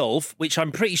Adolf, which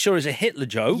I'm pretty sure is a Hitler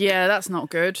joke. Yeah, that's not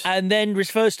good. And then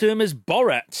refers to him as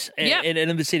Borat in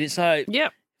another scene. It's like,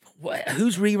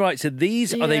 whose rewrites are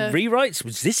these? Are they rewrites?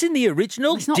 Was this in the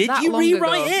original? Did you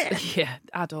rewrite it? Yeah,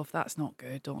 Adolf, that's not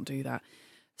good. Don't do that.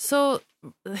 So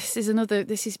this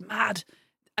is mad.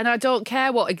 And I don't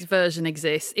care what version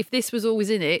exists. If this was always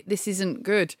in it, this isn't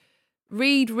good.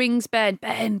 Reed rings Ben.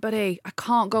 Ben, buddy, I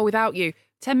can't go without you.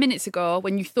 10 minutes ago,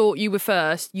 when you thought you were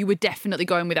first, you were definitely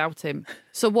going without him.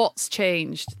 So what's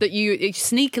changed? That you're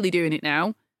sneakily doing it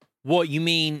now? What, you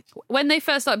mean? When they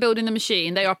first start building the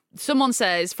machine, someone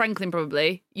says, Franklin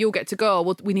probably, you'll get to go.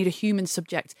 Well, we need a human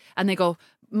subject. And they go,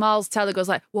 Miles Teller goes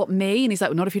like, what, me? And he's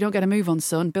like, well, not if you don't get a move on,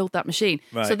 son. Build that machine.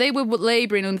 Right. So they were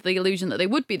labouring under the illusion that they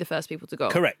would be the first people to go.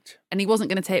 Correct. And he wasn't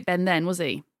going to take Ben then, was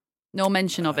he? No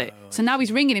mention of it. So now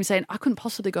he's ringing him saying, I couldn't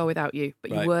possibly go without you.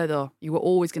 But you were, though. You were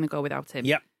always going to go without him.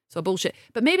 Yep. So bullshit.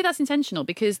 But maybe that's intentional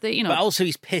because, But also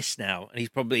he's pissed now. And he's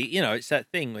probably, it's that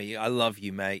thing where I love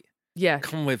you, mate. Yeah.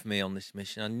 Come with me on this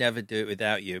mission. I'll never do it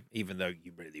without you, even though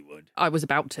you really would. I was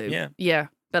about to. Yeah. Yeah.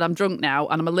 But I'm drunk now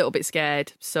and I'm a little bit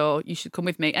scared. So you should come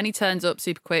with me. And he turns up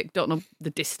super quick. Don't know the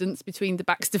distance between the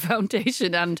Baxter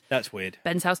Foundation and that's weird.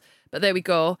 Ben's house. But there we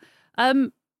go.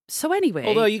 So anyway.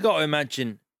 Although you got to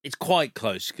imagine it's quite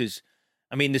close because,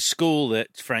 I mean, the school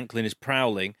that Franklin is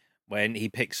prowling when he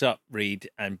picks up Reed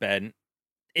and Ben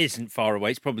isn't far away.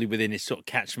 It's probably within his sort of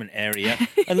catchment area.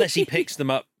 Unless he picks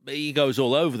them up, he goes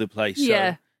all over the place.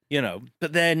 So,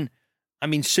 But then, I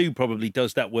mean, Sue probably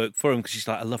does that work for him because she's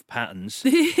like, I love patterns.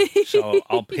 So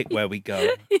I'll pick where we go.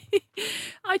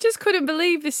 I just couldn't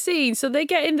believe this scene. So they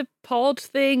get in the pod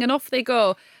thing and off they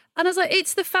go. And I was like,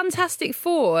 it's the Fantastic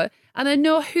Four. And I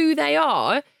know who they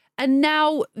are. And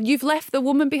now you've left the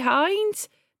woman behind?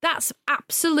 That's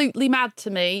absolutely mad to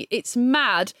me. It's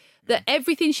mad that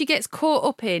everything she gets caught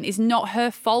up in is not her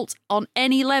fault on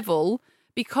any level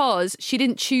because she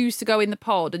didn't choose to go in the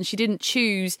pod and she didn't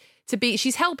choose to be...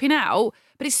 She's helping out,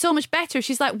 but it's so much better if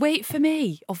she's like, wait for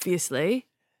me, obviously.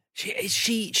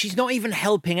 She's not even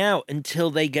helping out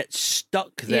until they get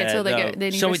stuck there. Yeah, until they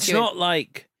get... So it's not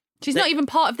like... She's not even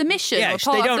part of the mission. Yeah, or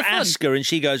part they of don't the fun. ask her and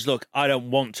she goes, look, I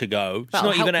don't want to go. She's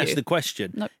not even asked the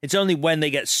question. Nope. It's only when they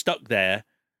get stuck there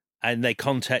and they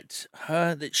contact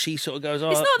her that she sort of goes, oh.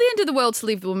 It's not the end of the world to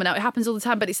leave the woman out. It happens all the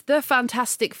time, but it's the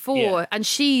Fantastic Four and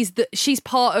she's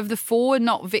part of the Four,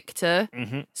 not Victor.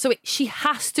 Mm-hmm. So she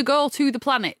has to go to the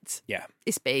planet. Yeah.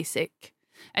 It's basic.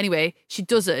 Anyway, she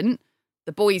doesn't.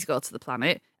 The boys go to the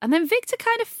planet. And then Victor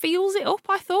kind of feels it up,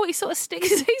 I thought. He sort of sticks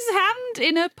his hand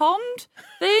in a pond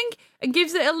thing and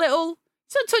gives it a little...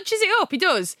 So touches it up, he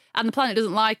does. And the planet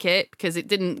doesn't like it because it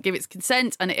didn't give its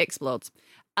consent and it explodes.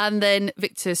 And then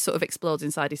Victor sort of explodes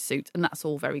inside his suit and that's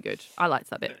all very good. I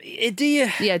liked that bit. Do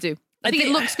you? Yeah, I do. I think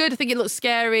it looks good. I think it looks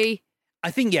scary.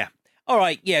 I think, yeah. All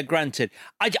right, yeah, granted.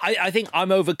 I think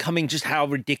I'm overcoming just how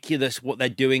ridiculous what they're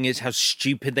doing is, how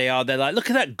stupid they are. They're like, look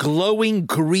at that glowing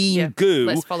green goo.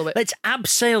 Let's follow it. Let's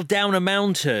abseil down a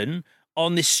mountain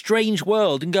on this strange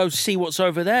world and go see what's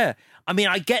over there. I mean,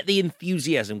 I get the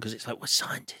enthusiasm because it's like, we're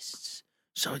scientists.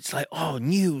 So it's like, oh,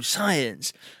 new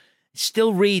science. It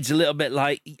still reads a little bit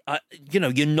like,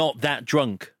 you're not that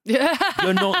drunk.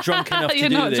 You're not drunk enough to do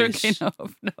this. You're not drunk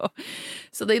enough, no.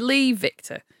 So they leave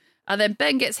Victor. And then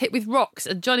Ben gets hit with rocks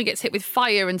and Johnny gets hit with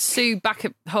fire and Sue back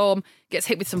at home gets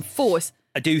hit with some force.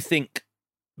 I do think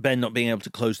Ben not being able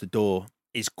to close the door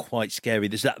is quite scary.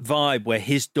 There's that vibe where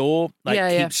his door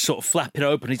keeps sort of flapping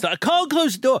open. He's like, I can't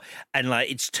close the door. And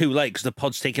it's too late because the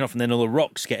pod's taking off and then all the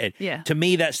rocks get in. Yeah. To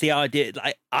me, that's the idea.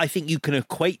 I think you can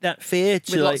equate that fear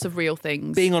to with lots of real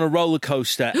things. Being on a roller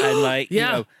coaster and you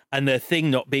know, and the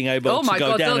thing not being able to go down. Oh my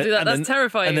God, don't do that. That's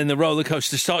terrifying. And then the roller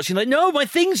coaster starts. You're like, no, my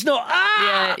thing's not.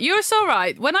 Yeah, you're so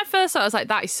right. When I first saw it, I was like,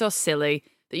 that is so silly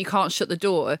that you can't shut the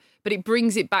door. But it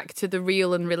brings it back to the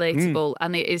real and relatable,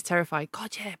 and it is terrifying.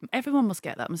 God, yeah, everyone must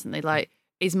get that, mustn't they? Like,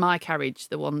 is my carriage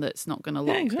the one that's not going to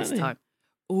lock this time?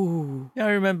 Ooh. Yeah,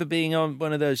 I remember being on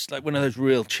one of those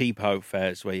real cheapo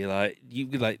fairs where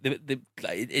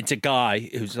it's a guy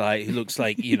who looks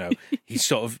like, you know, he's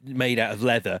sort of made out of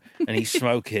leather and he's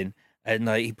smoking. And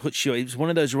he puts you. It was one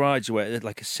of those rides where there's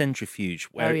like a centrifuge,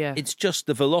 where it's just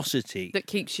the velocity that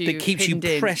keeps you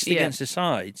pressed against the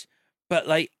sides. But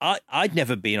I'd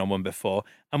never been on one before,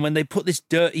 and when they put this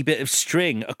dirty bit of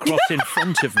string across in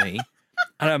front of me,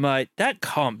 and I'm like, that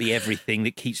can't be everything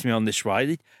that keeps me on this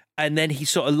ride. And then he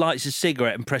sort of lights a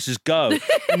cigarette and presses go,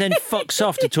 and then fucks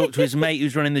off to talk to his mate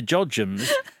who's running the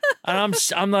Jodgems. And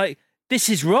I'm like, this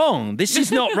is wrong. This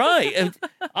is not right.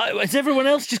 Has everyone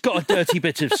else just got a dirty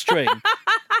bit of string?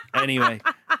 Anyway,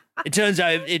 it turns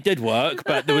out it did work,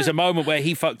 but there was a moment where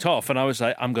he fucked off, and I was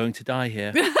like, I'm going to die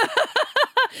here.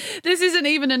 This isn't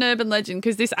even an urban legend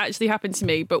because this actually happened to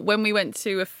me. But when we went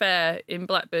to a fair in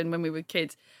Blackburn when we were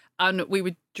kids and we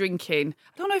were drinking,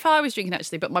 I don't know if I was drinking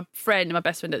actually, but my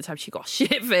best friend at the time, she got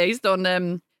shit-faced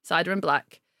on cider and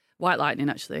black, White Lightning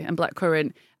actually, and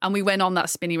blackcurrant. And we went on that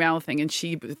spinny round thing and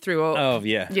she threw up. Oh,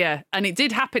 yeah. Yeah. And it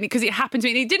did happen because it happened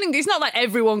to me. And it's not like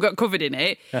everyone got covered in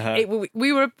it. Uh-huh.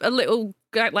 We were a little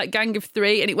gang of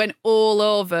three and it went all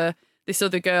over this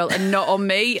other girl and not on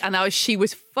me. And she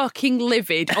was fucking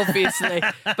livid, obviously.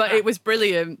 But it was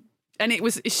brilliant. And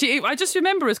I just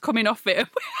remember us coming off it.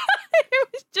 It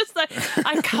was just like,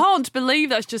 I can't believe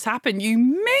that's just happened, you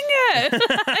minger.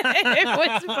 It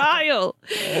was vile.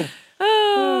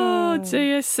 Oh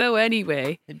dear. So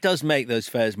anyway, it does make those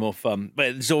fairs more fun,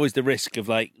 but there's always the risk of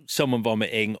someone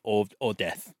vomiting or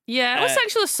death. Yeah, or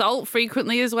sexual assault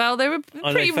frequently as well. They were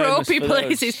pretty ropey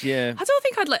places. Yeah. I don't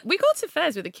think we go to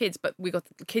fairs with the kids, but we got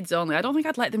the kids only. I don't think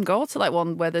I'd let them go to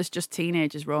one where there's just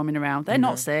teenagers roaming around. They're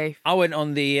not safe. I went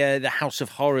on the House of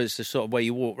Horrors, the sort of where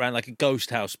you walk around like a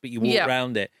ghost house, but you walk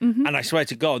around it. Mm-hmm. And I swear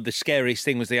to God, the scariest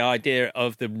thing was the idea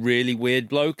of the really weird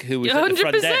bloke who was at the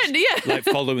front desk,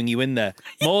 following you in there.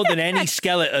 More than any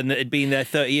skeleton that had been there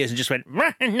 30 years and just went,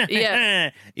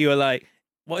 yeah. You were like,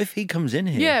 what if he comes in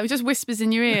here? Yeah, it just whispers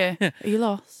in your ear. Are you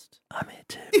lost? I'm here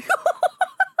too.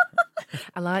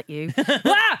 I like you.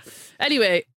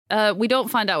 Anyway, we don't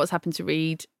find out what's happened to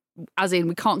Reed, as in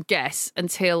we can't guess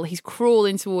until he's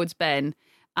crawling towards Ben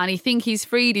and he think he's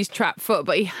freed his trapped foot,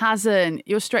 but he hasn't.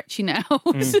 You're stretchy now.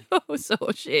 So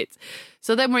shit.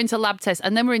 So then we're into lab tests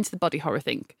and then we're into the body horror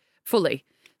thing fully.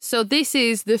 So this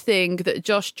is the thing that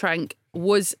Josh Trank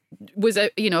was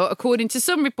according to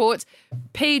some reports,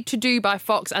 paid to do by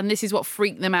Fox, and this is what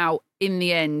freaked them out in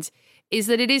the end, is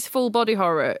that it is full body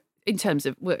horror in terms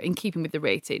of, in keeping with the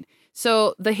rating.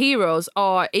 So the heroes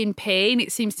are in pain,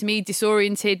 it seems to me,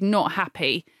 disoriented, not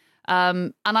happy.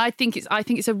 And I think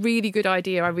it's a really good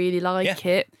idea. I really like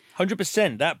it.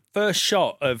 100%. That first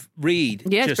shot of Reed,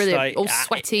 just brilliant. All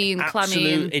sweaty and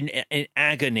clammy, in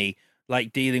agony.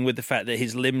 Dealing with the fact that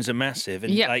his limbs are massive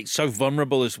and so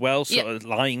vulnerable as well, sort of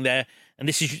lying there. And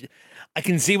this is, I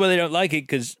can see why they don't like it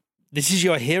because this is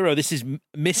your hero. This is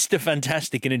Mr.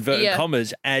 Fantastic in inverted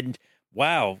commas. And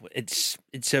wow, it's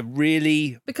a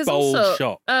really bold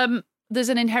shot. There's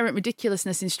an inherent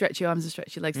ridiculousness in stretchy arms and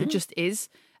stretchy legs. There just is.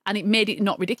 And it made it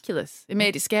not ridiculous. It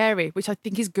made it scary, which I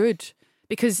think is good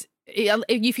because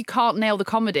if you can't nail the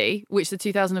comedy, which the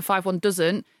 2005 one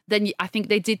doesn't, then I think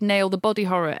they did nail the body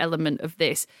horror element of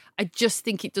this. I just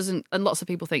think it doesn't, and lots of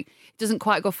people think, it doesn't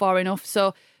quite go far enough.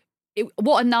 So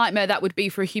what a nightmare that would be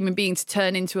for a human being to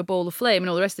turn into a ball of flame and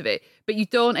all the rest of it. But you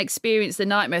don't experience the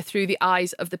nightmare through the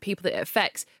eyes of the people that it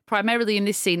affects. Primarily in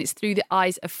this scene, it's through the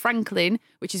eyes of Franklin,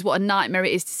 which is what a nightmare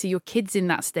it is to see your kids in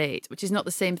that state, which is not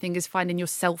the same thing as finding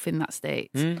yourself in that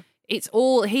state. It's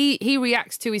all, he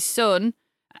reacts to his son,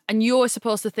 and you're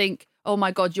supposed to think, oh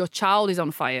my God, your child is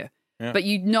on fire. Yeah. But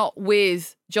you're not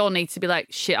with Johnny to be like,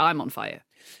 shit, I'm on fire.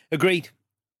 Agreed.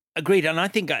 And I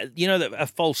think, that a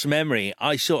false memory,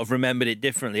 I sort of remembered it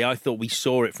differently. I thought we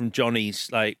saw it from Johnny's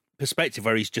perspective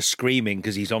where he's just screaming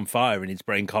because he's on fire and his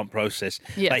brain can't process.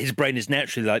 Yeah. His brain is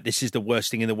naturally this is the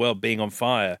worst thing in the world, being on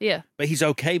fire. Yeah. But he's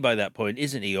okay by that point,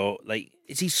 isn't he? Or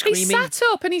is he screaming? He's sat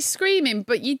up and he's screaming,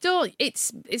 but you don't,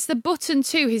 it's the button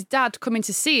to his dad coming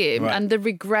to see him and the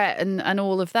regret and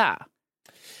all of that.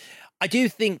 I do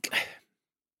think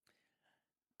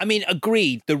I mean,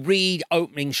 agreed. The Reed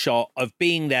opening shot of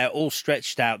being there all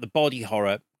stretched out, the body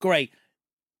horror, great.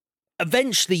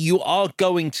 Eventually, you are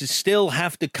going to still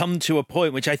have to come to a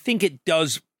point, which I think it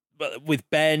does with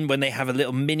Ben when they have a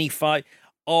little mini fight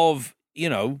of,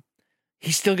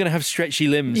 he's still going to have stretchy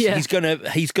limbs. Yeah. He's going to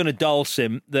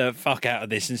Dhalsim the fuck out of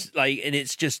this. And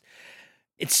it's just,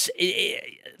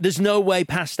 there's no way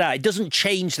past that. It doesn't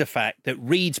change the fact that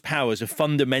Reed's powers are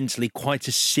fundamentally quite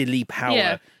a silly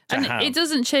power to have. It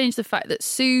doesn't change the fact that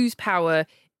Sue's power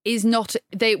is not,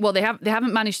 they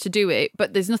haven't managed to do it,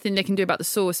 but there's nothing they can do about the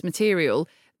source material.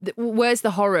 Where's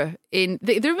the horror in,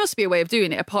 there must be a way of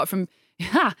doing it apart from,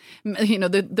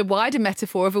 the wider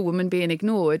metaphor of a woman being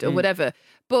ignored or whatever.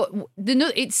 But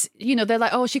it's, they're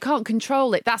like, oh, she can't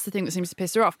control it. That's the thing that seems to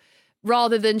piss her off.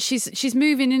 Rather than she's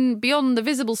moving in beyond the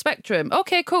visible spectrum.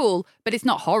 Okay, cool. But it's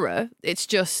not horror. It's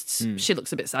just she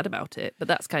looks a bit sad about it. But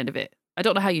that's kind of it. I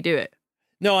don't know how you do it.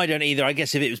 No, I don't either. I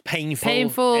guess if it was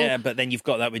painful. Yeah, but then you've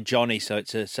got that with Johnny, so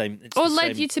it's the same. Or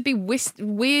led you to be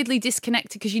weirdly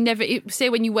disconnected because you never, say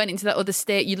when you went into that other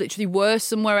state, you literally were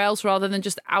somewhere else rather than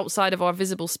just outside of our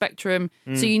visible spectrum.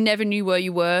 So you never knew where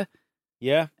you were.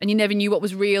 Yeah. And you never knew what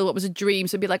was real, what was a dream.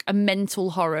 So it'd be like a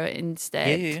mental horror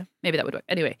instead. Yeah. Maybe that would work.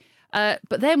 Anyway.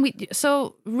 But then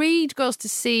so Reed goes to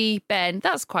see Ben.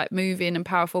 That's quite moving and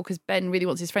powerful because Ben really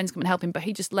wants his friends to come and help him, but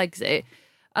he just legs it.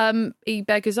 He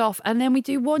beggars off, and then we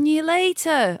do 1 year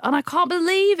later, and I can't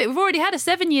believe it. We've already had a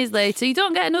 7 years later. You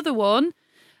don't get another one.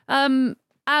 And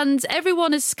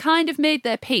everyone has kind of made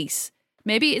their peace.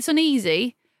 Maybe it's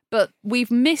uneasy, but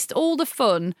we've missed all the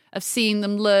fun of seeing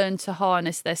them learn to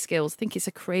harness their skills. I think it's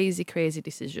a crazy, crazy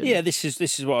decision. Yeah, this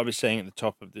is what I was saying at the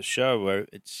top of the show, where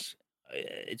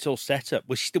it's all set up.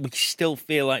 We still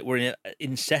feel like we're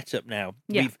in setup now.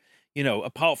 Yeah. We've,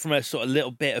 apart from a sort of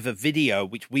little bit of a video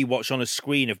which we watch on a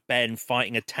screen of Ben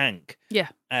fighting a tank. Yeah.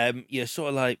 You're sort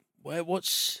of like, where's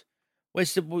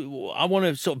the? I want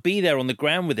to sort of be there on the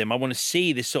ground with him. I want to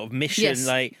see this sort of mission,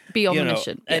 be on the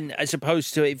mission. Yeah. And as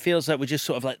opposed to, it feels like we're just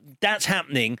sort of like that's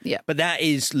happening. Yeah. But that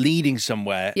is leading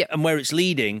somewhere. Yeah. And where it's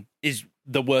leading is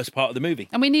the worst part of the movie.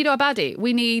 And we need our baddie.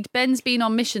 We need Ben's been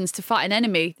on missions to fight an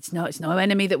enemy. It's no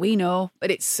enemy that we know,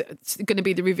 but it's going to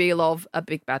be the reveal of a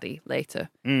big baddie later.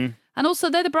 And also,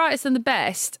 they're the brightest and the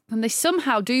best, and they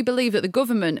somehow do believe that the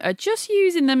government are just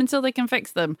using them until they can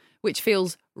fix them, which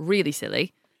feels really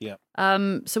silly. Yeah.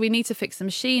 So we need to fix the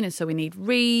machine, and so we need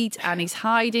Reed, and he's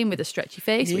hiding with a stretchy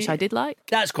face, which I did like.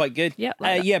 That's quite good. Yeah.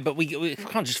 Yeah, but we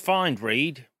can't just find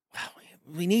Reed.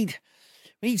 We need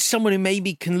someone who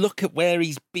maybe can look at where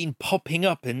he's been popping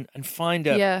up and find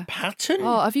a pattern.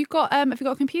 Oh, have you got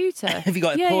a computer? Have you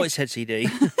got a Portishead CD?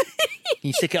 Can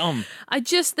you stick it on?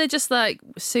 They're just like,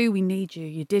 Sue, we need you.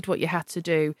 You did what you had to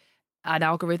do. An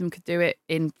algorithm could do it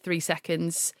in 3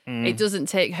 seconds. It doesn't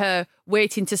take her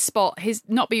waiting to spot his,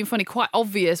 not being funny, quite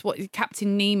obvious, what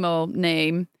Captain Nemo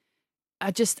name.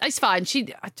 It's fine.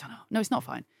 I don't know. No, it's not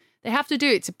fine. They have to do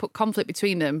it to put conflict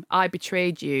between them. I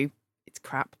betrayed you. It's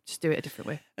crap. Just do it a different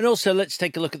way. And also, let's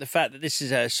take a look at the fact that this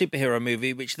is a superhero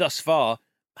movie which thus far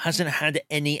hasn't had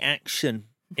any action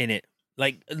in it.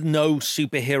 Like, no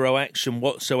superhero action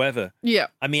whatsoever. Yeah.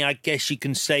 I mean, I guess you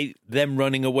can say them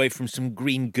running away from some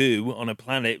green goo on a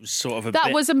planet was sort of a bit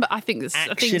I think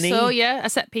so, yeah. A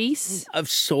set piece. Of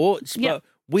sorts. Yeah. But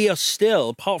we are still,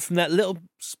 apart from that little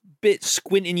bit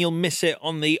squinting, you'll miss it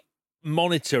on the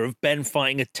monitor of Ben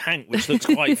fighting a tank, which looks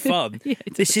quite fun.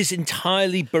 This is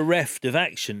entirely bereft of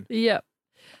action. Yeah.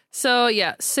 So,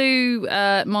 Sue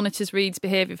monitors Reed's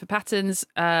behaviour for patterns.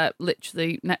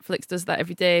 Literally, Netflix does that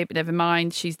every day, but never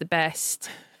mind, she's the best.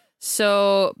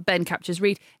 So, Ben captures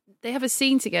Reed. They have a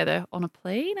scene together on a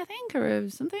plane, I think, or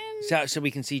something. So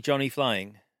we can see Johnny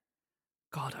flying?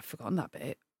 God, I've forgotten that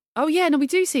bit. Oh, yeah, no, we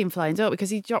do see him flying, don't we? Because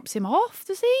he drops him off,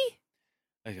 does he?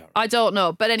 I don't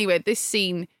know. But anyway, this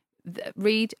scene,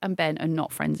 Reed and Ben are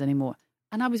not friends anymore.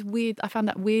 And I found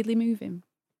that weirdly moving.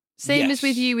 Same as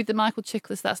with you with the Michael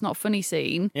Chiklis That's Not Funny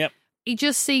scene. Yep. He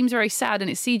just seems very sad and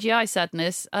it's CGI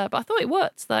sadness. But I thought it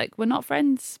worked. Like, we're not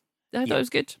friends. I thought it was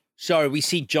good. Sorry, we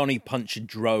see Johnny punch a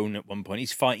drone at one point.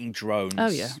 He's fighting drones. Oh,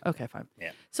 yeah. Okay, fine.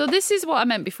 Yeah. So this is what I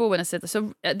meant before when I said that.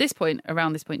 So at this point,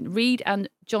 around this point, Reed and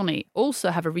Johnny also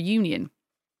have a reunion,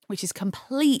 which is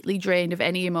completely drained of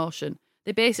any emotion.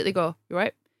 They basically go, you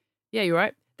right? Yeah, you're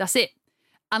right. That's it.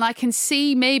 And I can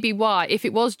see maybe why, if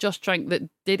it was Josh Trank that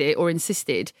did it or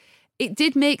insisted, it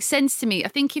did make sense to me. I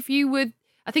think he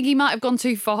might have gone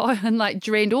too far and like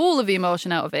drained all of the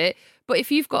emotion out of it. But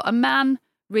if you've got a man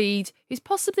Reed, who's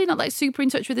possibly not like super in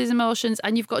touch with his emotions,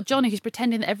 and you've got Johnny, who's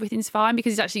pretending that everything's fine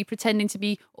because he's actually pretending to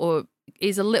be, or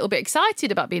is a little bit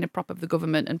excited about being a prop of the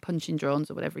government and punching drones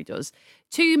or whatever he does.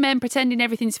 Two men pretending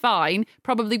everything's fine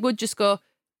probably would just go,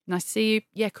 nice to see you,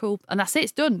 yeah, cool, and that's it,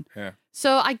 it's done. Yeah.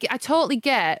 So I totally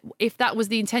get, if that was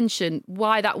the intention,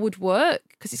 why that would work,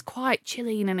 because it's quite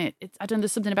chilling and I don't know,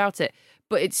 there's something about it,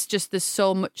 but it's just there's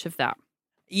so much of that.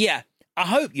 Yeah, I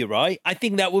hope you're right. I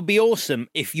think that would be awesome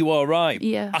if you are right.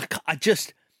 Yeah. I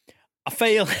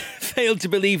fail to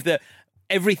believe that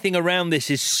everything around this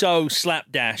is so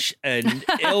slapdash and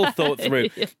ill thought through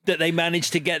that they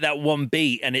managed to get that one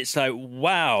beat, and it's like,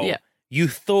 wow, you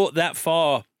thought that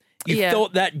far. You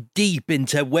thought that deep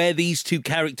into where these two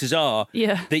characters are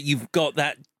that you've got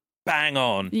that bang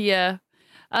on. Yeah.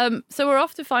 So we're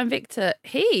off to find Victor.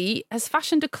 He has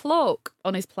fashioned a cloak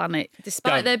on his planet,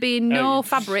 despite there being no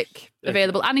fabric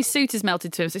available, and his suit is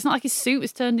melted to him. So it's not like his suit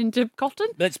has turned into cotton.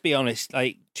 Let's be honest,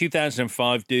 like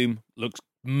 2005 Doom looks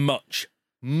much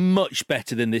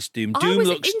better than this Doom. Doom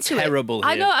looks terrible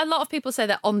here. I know a lot of people say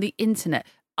that on the internet.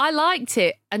 I liked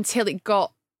it until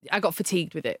I got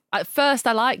fatigued with it. At first,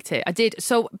 I liked it. I did.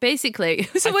 So basically...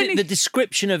 I think the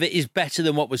description of it is better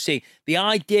than what we're seeing. The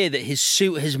idea that his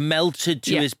suit has melted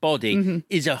to his body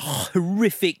is a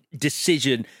horrific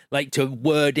decision, like, to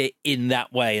word it in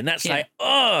that way. And that's like,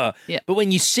 ugh! Yeah. But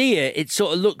when you see it, it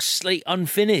sort of looks like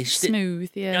unfinished.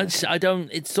 Smooth,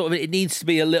 it needs to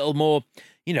be a little more,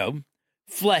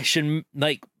 flesh and,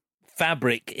 like,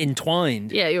 fabric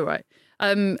entwined. Yeah, you're right.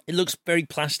 It looks very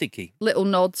plasticky. Little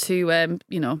nod to,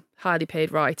 highly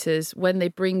paid writers. When they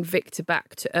bring Victor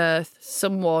back to Earth,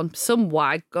 some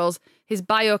wag goes, his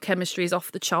biochemistry is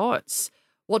off the charts.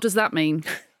 What does that mean,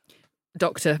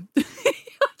 Doctor? I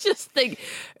just think,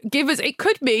 it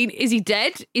could mean, is he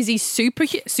dead? Is he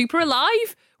super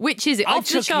alive? Which is it? Off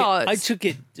the charts? I took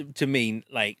it to mean,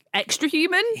 like... Extra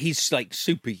human? He's, like,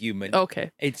 superhuman. Okay.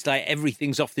 It's like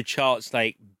everything's off the charts,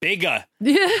 like, bigger.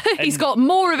 Yeah, he's got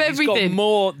more of everything. He's got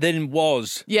more than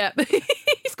was. Yeah,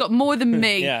 he's got more than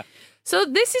me. Yeah. So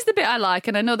this is the bit I like,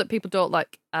 and I know that people don't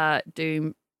like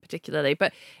Doom particularly,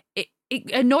 but it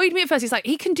annoyed me at first. It's like,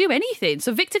 he can do anything.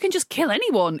 So Victor can just kill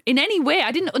anyone in any way.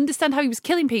 I didn't understand how he was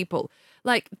killing people.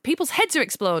 Like, people's heads are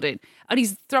exploding, and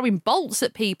he's throwing bolts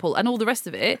at people and all the rest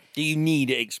of it. Do you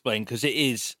need it explained? Because it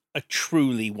is a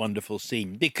truly wonderful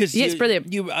scene. Because it's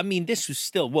brilliant. This was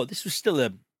still what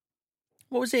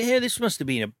was it here? This must have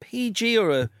been a PG or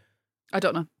a... I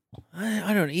don't know.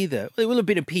 I don't either. It will have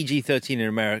been a PG-13 in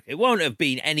America. It won't have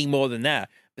been any more than that.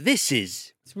 But this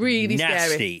is... It's really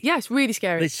nasty. Scary. Yeah, it's really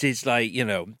scary. This is like,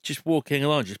 just walking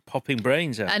along, just popping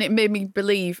brains out. And it made me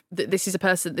believe that this is a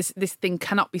person, this thing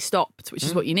cannot be stopped, which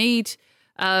is what you need.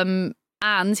 And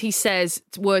he says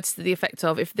words to the effect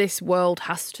of, if this world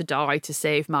has to die to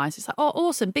save mine. So it's like, oh,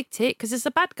 awesome, big tick, because there's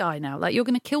a bad guy now. Like, you're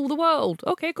going to kill the world.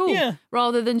 Okay, cool. Yeah.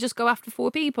 Rather than just go after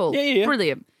 4 people. Yeah.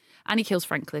 Brilliant. And he kills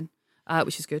Franklin,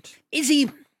 which is good. Is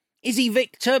he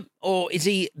Victor, or is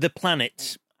he the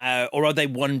planet? Or are they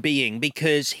one being?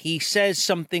 Because he says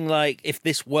something like, if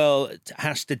this world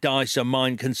has to die so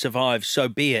mine can survive, so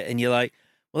be it. And you're like,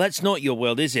 well, that's not your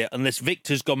world, is it? Unless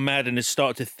Victor's gone mad and has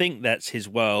started to think that's his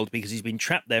world because he's been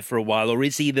trapped there for a while. Or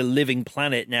is he the living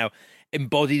planet now,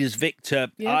 embodied as Victor?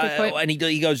 Yeah, good point. And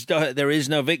he goes, there is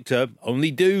no Victor, only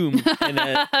Doom in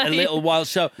a little while.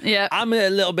 So I'm a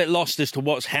little bit lost as to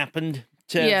what's happened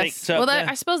to Victor. Well,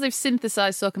 I suppose they've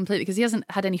synthesized so completely because he hasn't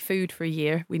had any food for a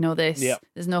year. We know this. Yeah.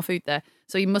 There's no food there.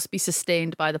 So he must be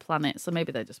sustained by the planet. So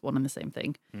maybe they're just one and the same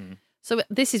thing. So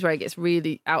this is where it gets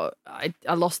really out. I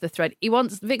lost the thread.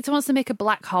 Victor wants to make a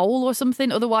black hole or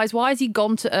something. Otherwise, why has he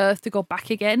gone to Earth to go back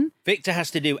again? Victor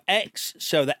has to do X,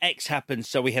 so the X happens,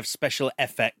 so we have special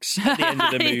FX at the end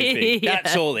of the movie.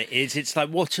 That's all it is. It's like,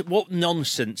 what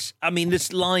nonsense. I mean,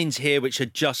 there's lines here which are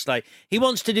just like, he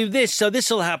wants to do this, so this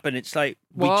will happen. It's like,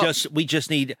 we just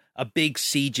need a big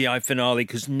CGI finale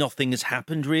because nothing has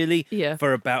happened really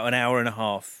for about an hour and a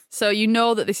half. So you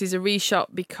know that this is a reshoot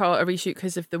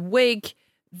because of the wig.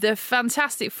 The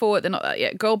Fantastic Four, they're not that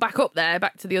yet, go back up there,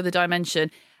 back to the other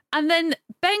dimension. And then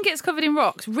Ben gets covered in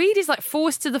rocks. Reed is like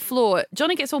forced to the floor.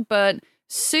 Johnny gets all burnt.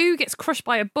 Sue gets crushed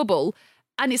by a bubble.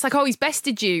 And it's like, oh, he's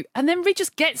bested you. And then Reed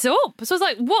just gets up. So I was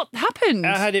like, what happened?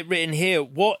 I had it written here.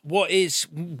 What's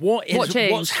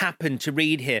happened to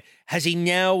Reed here? Has he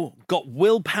now got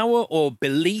willpower or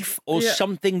belief or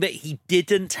something that he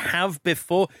didn't have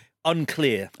before?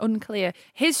 Unclear.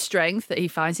 His strength that he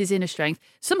finds, his inner strength,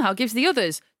 somehow gives the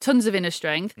others tons of inner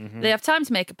strength. They have time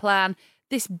to make a plan.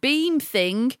 This beam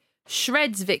thing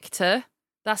shreds Victor.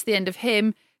 That's the end of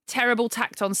him. Terrible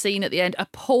tacked on scene at the end.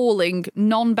 Appalling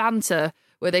non-banter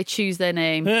where they choose their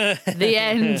name. The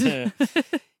end.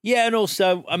 Yeah, and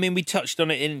also, I mean, we touched on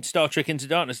it in Star Trek Into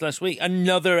Darkness last week.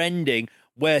 Another ending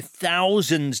where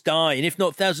thousands die, and if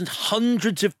not thousands,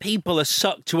 hundreds of people are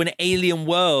sucked to an alien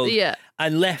world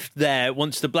and left there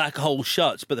once the black hole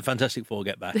shuts, but the Fantastic Four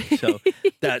get back. So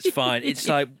that's fine. It's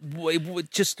like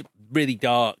just really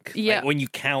dark like, when you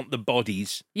count the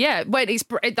bodies. Yeah,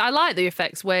 I like the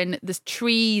effects when the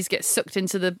trees get sucked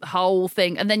into the whole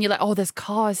thing, and then you're like, oh, there's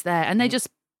cars there, and they just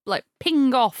like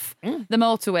ping off the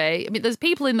motorway. I mean, there's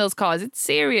people in those cars. It's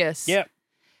serious. Yeah.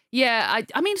 Yeah,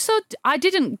 I mean, so I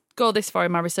didn't go this far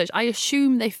in my research. I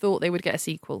assume they thought they would get a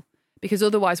sequel, because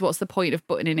otherwise, what's the point of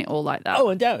buttoning it all like that? Oh,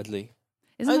 undoubtedly.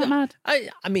 Isn't that mad? I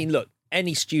mean, look,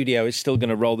 any studio is still going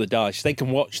to roll the dice. They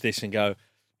can watch this and go,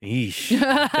 eesh,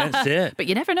 that's it. But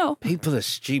you never know. People are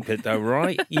stupid, though,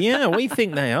 right? Yeah, we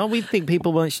think they are. We think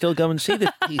people won't still go and see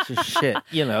this piece of shit,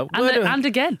 you know. And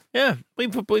again. Yeah,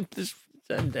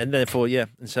 and therefore, yeah.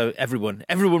 And so everyone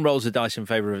rolls the dice in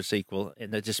favour of a sequel,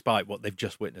 despite what they've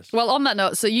just witnessed. Well, on that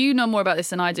note, so you know more about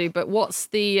this than I do, but what's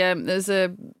the, is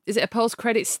it a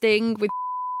post-credit sting with...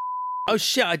 Oh,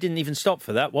 shit, I didn't even stop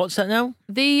for that. What's that now?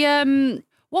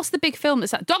 What's the big film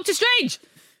that's... Doctor Strange!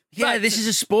 Yeah, right. This is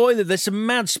a spoiler. There's a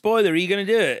mad spoiler. Are you going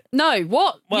to do it? No,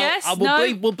 what? Well, yes,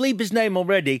 we'll bleep his name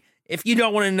already. If you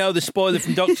don't want to know the spoiler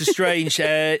from Doctor Strange,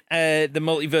 the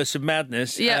Multiverse of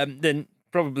Madness, then...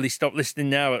 probably stop listening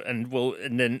now and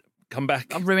then come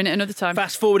back. I'll ruin it another time.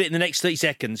 Fast forward it in the next 30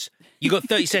 seconds. You got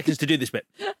 30 seconds to do this bit.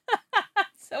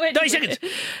 So anyway, 30 seconds.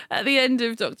 At the end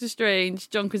of Doctor Strange,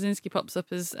 John Krasinski pops up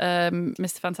as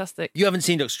Mr. Fantastic. You haven't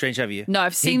seen Doctor Strange, have you? No,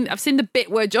 I've seen the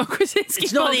bit where John Krasinski.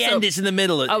 It's not at the end; up. it's in the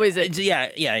middle. Oh, is it?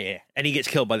 Yeah. And he gets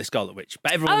killed by the Scarlet Witch.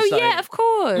 But everyone's of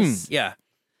course. Yeah.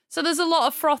 So there's a lot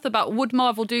of froth about would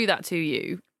Marvel do that to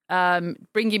you?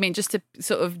 Bring him in just to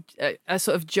sort of a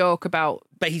sort of joke about.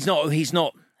 But he's not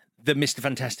the Mr.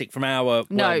 Fantastic from our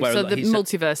no. So the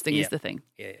multiverse thing is the thing.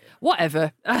 Yeah.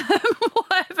 Whatever,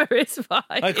 whatever is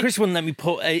fine. Chris wouldn't let me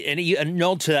put a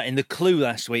nod to that in the clue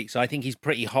last week, so I think he's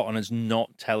pretty hot on us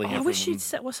not telling everyone. I wish you'd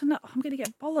said what's in that. I'm going to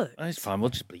get bollocks. Oh, it's fine. We'll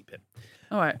just bleep it.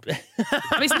 All right.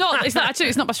 I mean,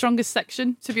 it's not my strongest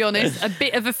section, to be honest. A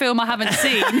bit of a film I haven't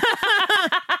seen.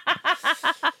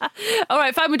 All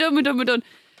right, fine. We're done.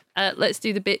 Let's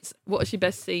do the bits. What's your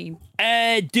best scene?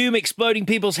 Doom exploding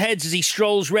people's heads as he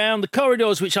strolls round the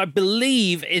corridors, which I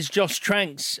believe is Josh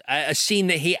Trank's, a scene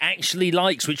that he actually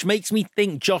likes, which makes me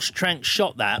think Josh Trank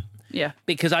shot that. Yeah.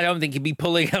 Because I don't think he'd be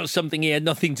pulling out something he had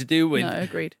nothing to do with. No,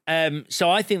 agreed. So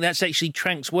I think that's actually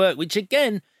Trank's work, which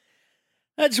again,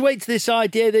 adds weight to this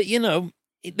idea that, he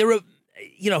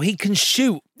can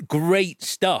shoot great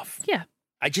stuff. Yeah.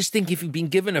 I just think if he'd been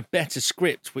given a better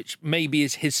script, which maybe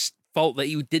is his fault that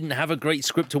he didn't have a great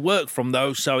script to work from,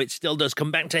 though, so it still does come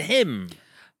back to him.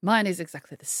 Mine is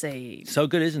exactly the same. So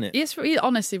good, isn't it? It's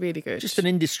honestly really good. Just an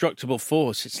indestructible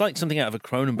force. It's like something out of a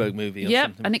Cronenberg movie or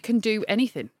something. And it can do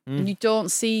anything. And you don't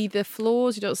see the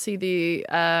flaws, you don't see the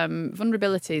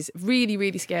vulnerabilities. Really,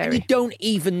 really scary. And you don't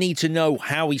even need to know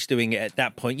how he's doing it at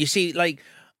that point. You see, like,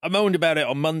 I moaned about it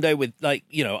on Monday with, like,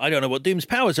 I don't know what Doom's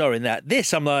powers are in that.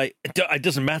 This, I'm like, it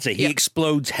doesn't matter. He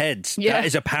explodes heads. Yeah. That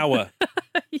is a power.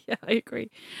 Yeah, I agree.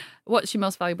 What's your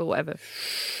most valuable whatever?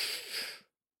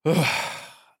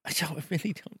 I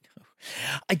really don't know.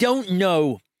 I don't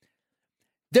know.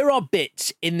 There are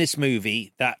bits in this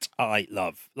movie that I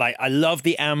love. Like, I love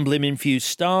the Amblin-infused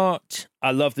start.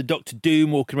 I love the Dr.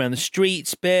 Doom walking around the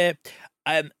streets bit.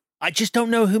 I just don't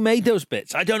know who made those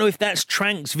bits. I don't know if that's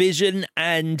Trank's vision,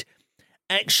 and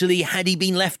actually, had he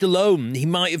been left alone, he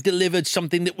might have delivered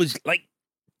something that was like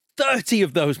 30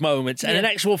 of those moments and an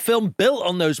actual film built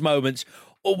on those moments,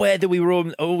 or whether we were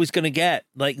always going to get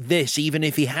like this, even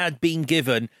if he had been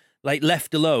given, like,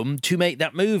 left alone to make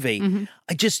that movie. Mm-hmm.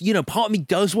 I just, part of me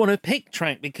does want to pick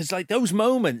Trank, because like those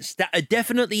moments that are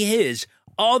definitely his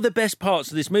are the best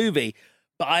parts of this movie.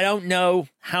 But I don't know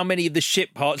how many of the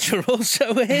shit parts are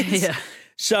also his. Yeah.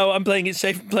 So I'm playing it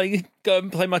safe and go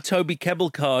and play my Toby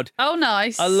Kebbell card. Oh,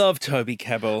 nice. I love Toby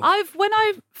Kebbell. When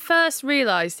I first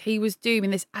realised he was Doom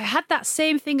in this, I had that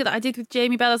same thing that I did with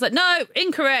Jamie Bell. I was like, no,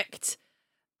 incorrect.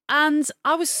 And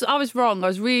I was wrong. I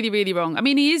was really, really wrong. I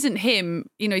mean, he isn't him.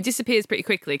 He disappears pretty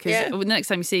quickly, because the next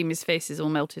time you see him, his face is all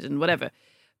melted and whatever.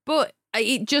 But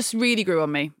it just really grew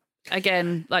on me.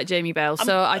 Again, like Jamie Bell,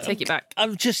 so I take it back.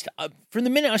 I'm just, from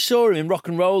the minute I saw him in Rock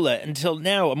and Roller until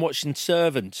now, I'm watching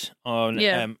Servant on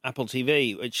Apple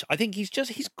TV, which I think he's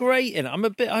great in.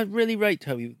 I really rate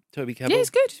Toby Kebbell. Yeah, he's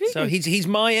good. Really so good. he's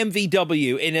my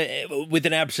MVW with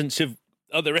an absence of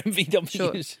other MVWs.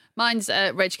 Sure. Mine's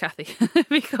Reg Cathy,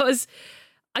 because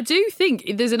I do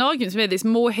think there's an argument to me that it's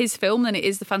more his film than it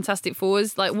is the Fantastic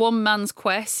Four's. Like one man's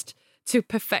quest to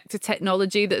perfect a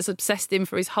technology that's obsessed him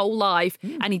for his whole life,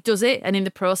 and he does it, and in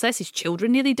the process his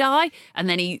children nearly die, and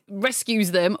then he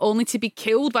rescues them only to be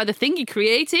killed by the thing he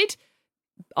created.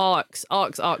 Arcs.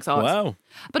 Wow.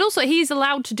 But also he's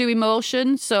allowed to do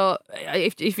emotion, so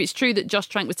if it's true that Josh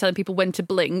Trank was telling people when to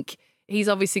blink, he's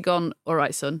obviously gone, all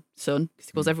right, son, because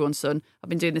he calls everyone son, I've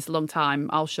been doing this a long time,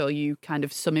 I'll show you kind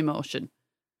of some emotion.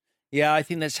 Yeah, I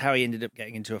think that's how he ended up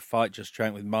getting into a fight, Josh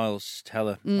Trank, with Miles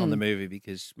Teller on the movie,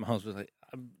 because Miles was like,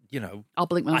 I'll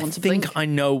blink when I want to blink. I think I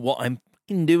know what I'm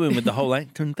fucking doing with the whole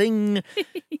acting thing.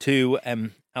 To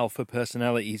alpha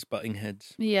personalities butting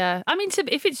heads. Yeah. I mean,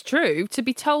 if it's true, to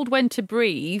be told when to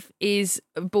breathe is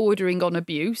bordering on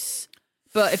abuse.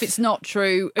 But if it's not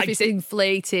true, if it's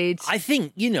inflated... I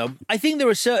think there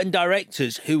are certain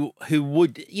directors who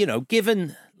would,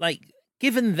 given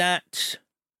that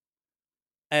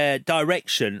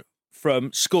direction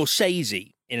from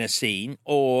Scorsese in a scene,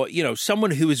 or,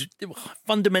 someone who has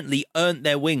fundamentally earned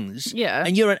their wings,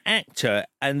 and you're an actor,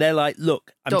 and they're like,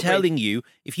 look, I'm telling you,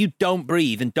 if you don't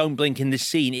breathe and don't blink in this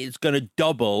scene, it's going to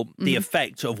double the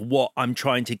effect of what I'm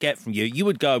trying to get from you. You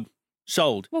would go...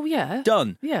 sold. Well, yeah.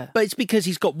 Done. Yeah. But it's because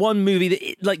he's got one movie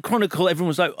that, like Chronicle, everyone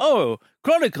was like, oh,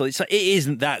 Chronicle, it's like, it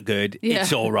isn't that good. Yeah.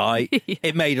 It's all right.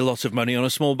 It made a lot of money on a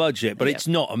small budget, but it's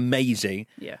not amazing.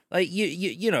 Yeah. Like,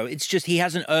 it's just he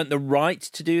hasn't earned the right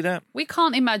to do that. We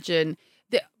can't imagine...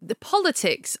 The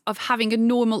politics of having a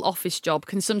normal office job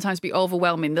can sometimes be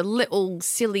overwhelming. The little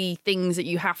silly things that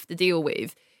you have to deal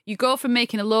with. You go from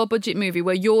making a low-budget movie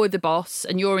where you're the boss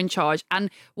and you're in charge, and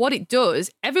what it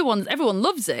does, everyone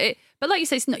loves it. But like you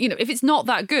say, it's not, if it's not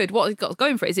that good, what it's got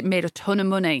going for it is it made a ton of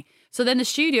money. So then the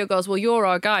studio goes, well, you're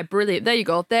our guy, brilliant. There you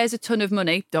go. There's a ton of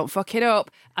money. Don't fuck it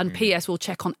up. And PS will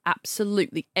check on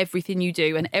absolutely everything you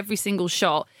do and every single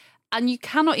shot. And you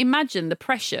cannot imagine the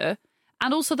pressure.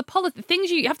 And also the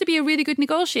things you have to be a really good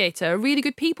negotiator, a really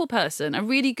good people person, a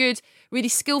really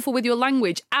skillful with your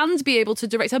language, and be able to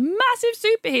direct a massive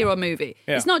superhero movie.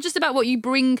 Yeah. It's not just about what you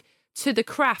bring to the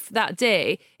craft that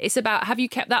day. It's about, have you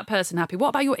kept that person happy? What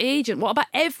about your agent? What about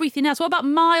everything else? What about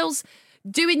Miles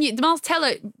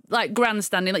Teller, like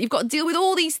grandstanding? Like, you've got to deal with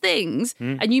all these things,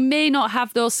 and you may not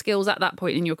have those skills at that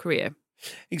point in your career.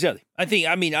 Exactly. I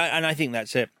think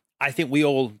that's it. I think we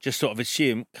all just sort of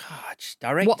assume, God, just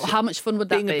direct. How much fun would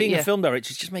that be? Being a film director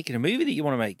is just making a movie that you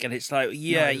want to make. And it's like,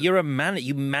 you're a man.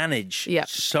 You manage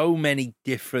so many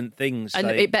different things. And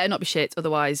it better not be shit,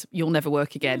 otherwise you'll never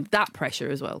work again. That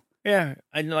pressure as well. Yeah.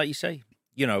 And like you say,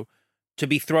 to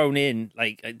be thrown in,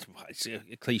 like, it's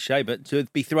a cliche, but to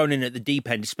be thrown in at the deep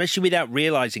end, especially without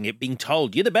realising it, being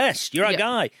told, you're the best, you're our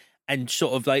guy. And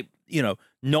sort of like,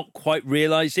 not quite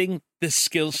realising the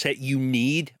skill set you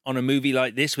need on a movie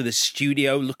like this, with a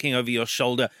studio looking over your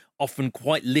shoulder, often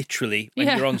quite literally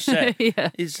when you're on set.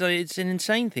 It's an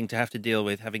insane thing to have to deal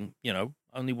with, having,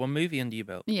 only one movie under your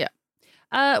belt. Yeah.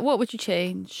 What would you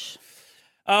change?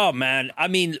 Oh, man. I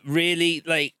mean, really,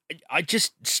 like, I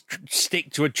just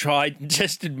stick to a tried and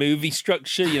tested movie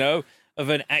structure, of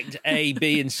an act A,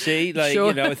 B, and C, like,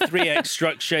 sure. A 3-act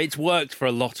structure. It's worked for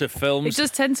a lot of films. It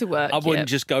does tend to work. I wouldn't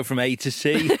just go from A to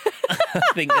C. I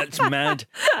think that's mad.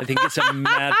 I think it's a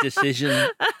mad decision.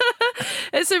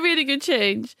 It's a really good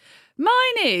change.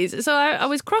 Mine is, so I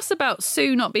was cross about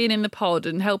Sue not being in the pod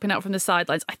and helping out from the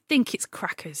sidelines. I think it's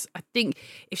crackers. I think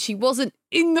if she wasn't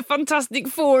in the Fantastic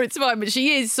Four, it's fine, but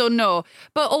she is, so no.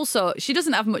 But also, she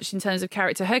doesn't have much in terms of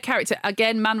character. Her character,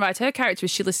 again, man right, her character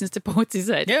is she listens to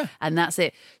Portishead. Yeah. And that's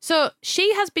it. So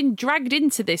she has been dragged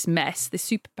into this mess, this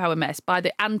superpower mess, by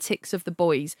the antics of the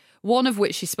boys, one of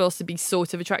which she's supposed to be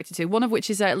sort of attracted to, one of which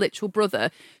is her literal brother.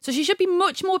 So she should be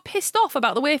much more pissed off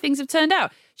about the way things have turned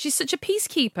out. She's such a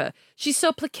peacekeeper. She's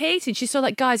so placated. She's so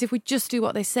like, guys, if we just do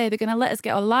what they say, they're going to let us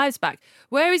get our lives back.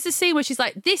 Where is the scene where she's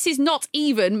like, this is not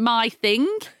even my thing?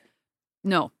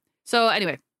 No. So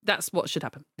anyway, that's what should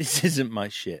happen. This isn't my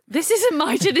shit. This isn't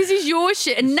my shit. This is your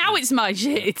shit. And now it's my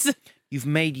shit. You've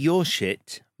made your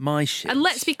shit my shit. And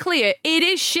let's be clear, it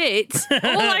is shit.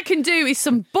 All I can do is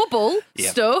some bubble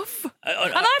stuff. And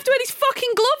I have to wear these fucking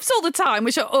gloves all the time,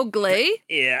 which are ugly.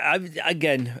 Yeah,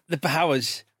 again, the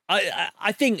powers.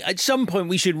 I think at some point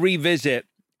we should revisit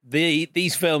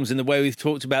these films and the way we've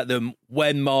talked about them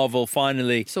when Marvel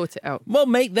finally sort it out. Well,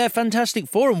 make their Fantastic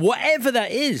Four and whatever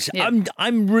that is. Yeah.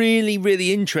 I'm really,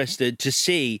 really interested to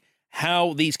see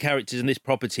how these characters and this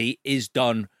property is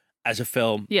done as a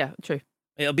film. Yeah, true.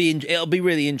 It'll be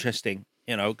really interesting,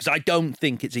 because I don't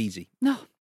think it's easy. No.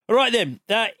 All right then,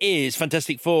 that is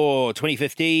Fantastic Four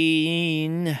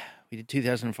 2015. We did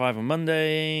 2005 on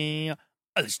Monday.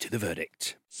 Let's do the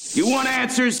verdict. You want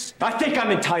answers? I think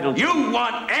I'm entitled. You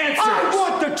want answers? I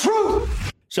want the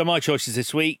truth! So my choices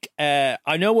this week,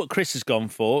 I know what Chris has gone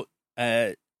for.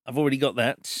 I've already got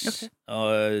that.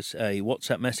 Okay. It's a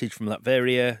WhatsApp message from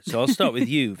Latveria. So I'll start with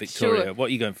you, Victoria. Sure. What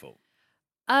are you going for?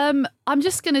 I'm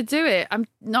just going to do it.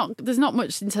 There's not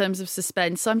much in terms of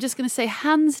suspense, so I'm just going to say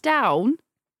hands down,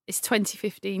 it's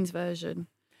 2015's version.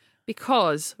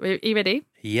 Because, are you ready?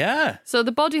 Yeah. So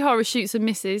the body horror shoots and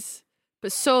misses,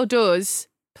 but so does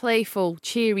playful,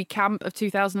 cheery camp of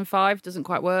 2005. Doesn't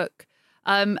quite work.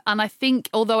 And I think,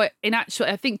 although I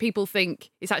think people think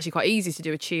it's actually quite easy to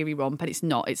do a cheery romp, and it's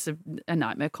not. It's a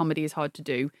nightmare. Comedy is hard to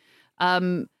do.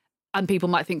 And people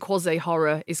might think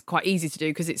quasi-horror is quite easy to do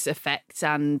because it's effects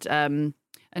and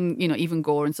even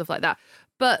gore and stuff like that.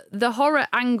 But the horror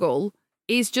angle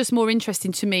is just more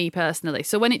interesting to me personally.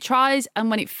 So when it tries and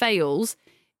when it fails,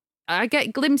 I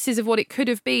get glimpses of what it could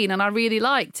have been, and I really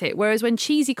liked it. Whereas when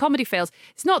cheesy comedy fails,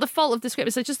 it's not the fault of the script,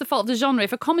 it's just the fault of the genre.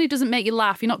 If a comedy doesn't make you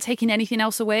laugh, you're not taking anything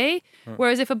else away.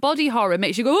 Whereas if a body horror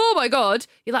makes you go, oh my God,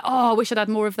 you're like, oh, I wish I'd had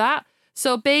more of that.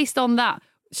 So based on that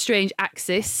strange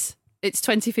axis, it's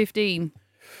 2015.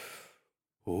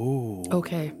 Ooh.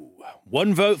 Okay.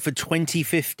 One vote for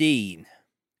 2015.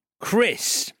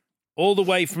 Chris, all the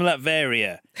way from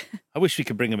Latveria. I wish we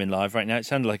could bring him in live right now. It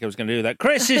sounded like I was going to do that.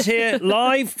 Chris is here,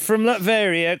 live from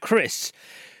Latveria. Chris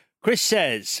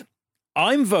says,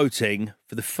 I'm voting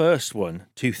for the first one,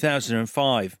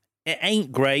 2005. It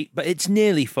ain't great, but it's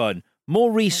nearly fun.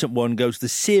 More recent one goes the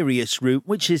serious route,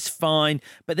 which is fine,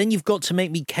 but then you've got to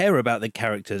make me care about the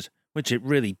characters, which it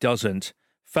really doesn't.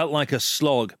 Felt like a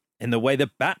slog in the way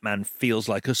that Batman feels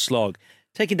like a slog.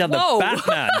 Taking down the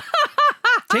Batman.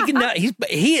 Taking down,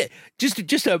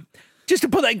 just to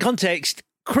put that in context,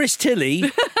 Chris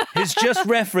Tilley has just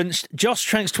referenced Josh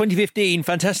Trank's 2015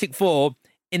 Fantastic Four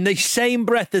in the same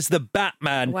breath as the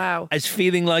Batman. Wow. As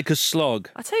feeling like a slog.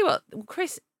 I'll tell you what,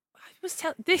 Chris,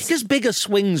 this just bigger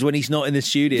swings when he's not in the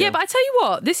studio. Yeah, but I tell you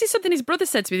what, this is something his brother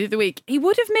said to me the other week. He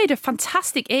would have made a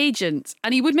fantastic agent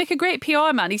and he would make a great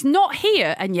PR man. He's not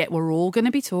here, and yet we're all going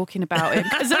to be talking about him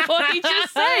because of what he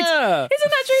just said.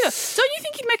 Isn't that true? Don't you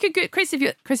think he'd make a good Chris? If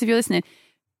you're listening,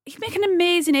 he'd make an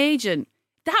amazing agent.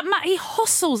 That man, he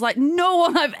hustles like no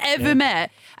one I've ever met.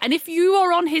 And if you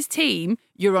are on his team,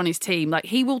 you're on his team. Like,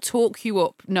 he will talk you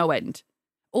up no end.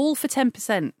 All for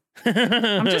 10%.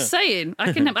 I'm just saying,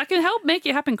 I can help make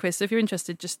it happen, Chris. So if you're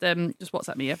interested, just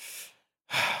WhatsApp me. Yeah.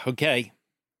 Okay.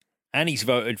 Annie's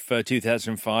voted for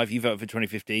 2005. You voted for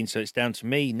 2015, so it's down to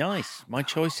me. Nice. My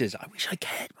choices. I wish I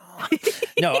cared more.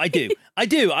 No, I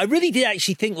do. I really did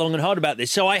actually think long and hard about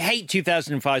this. So I hate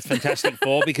 2005's Fantastic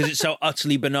Four because it's so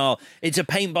utterly banal. It's a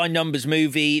paint-by-numbers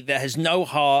movie that has no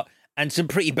heart and some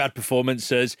pretty bad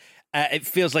performances. It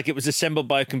feels like it was assembled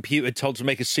by a computer told to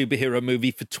make a superhero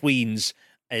movie for tweens,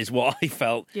 is what I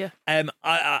felt. Yeah.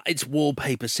 It's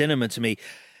wallpaper cinema to me.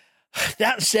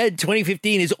 That said,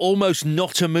 2015 is almost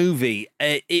not a movie.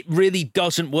 It really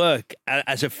doesn't work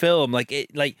as a film.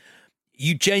 Like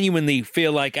you genuinely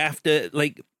feel like after,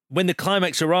 like, when the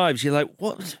climax arrives, you're like,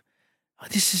 what?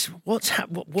 What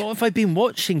have I been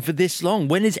watching for this long?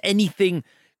 When is anything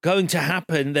going to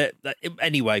happen?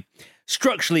 Anyway,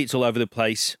 structurally, it's all over the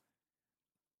place.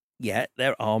 Yet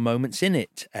there are moments in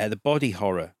it. The body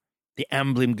horror, the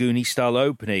Amblin Goonie style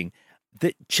opening,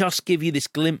 that just give you this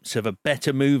glimpse of a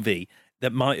better movie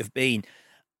that might have been.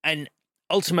 And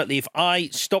ultimately, if I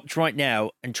stopped right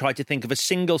now and tried to think of a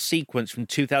single sequence from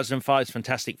 2005's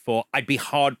Fantastic Four, I'd be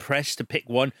hard-pressed to pick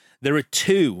one. There are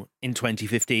two in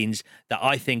 2015's that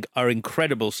I think are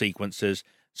incredible sequences.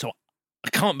 So I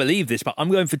can't believe this, but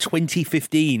I'm going for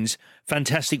 2015's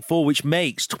Fantastic Four, which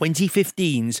makes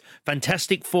 2015's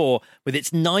Fantastic Four, with its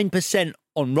 9%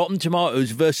 on Rotten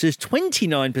Tomatoes versus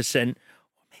 29%, maybe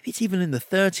it's even in the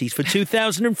 30s for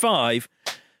 2005.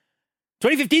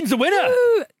 2015's the winner.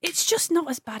 Ooh, it's just not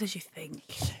as bad as you think.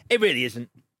 It really isn't.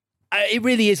 It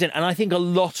really isn't. And I think a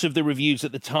lot of the reviews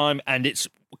at the time and its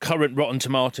current Rotten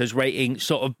Tomatoes rating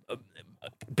sort of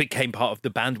became part of the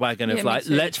bandwagon of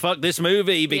let's fuck this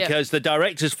movie because the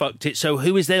directors fucked it. So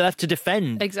who is there left to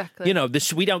defend? Exactly. You know,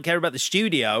 we don't care about the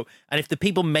studio. And if the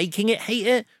people making it hate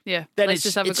it, then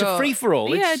it's a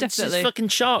free-for-all. Yeah, It's fucking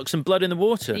sharks and blood in the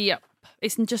water. Yep.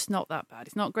 It's just not that bad.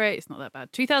 It's not great. It's not that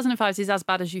bad. 2005 is as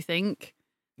bad as you think.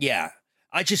 Yeah.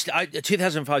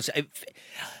 2005.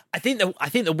 I think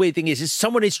the weird thing is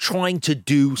someone is trying to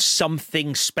do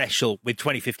something special with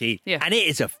 2015, and it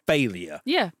is a failure.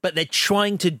 Yeah. But they're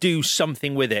trying to do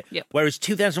something with it. Yep. Whereas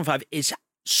 2005 is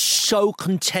so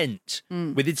content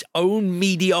with its own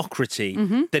mediocrity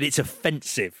that it's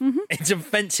offensive. It's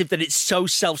offensive that it's so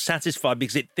self-satisfied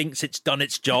because it thinks it's done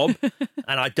its job.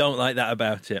 And I don't like that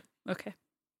about it. Okay.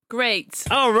 Great.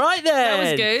 All right, then.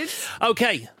 That was good.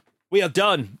 Okay, we are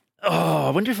done. Oh, I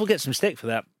wonder if we'll get some stick for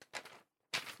that.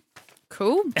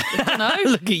 Cool. I don't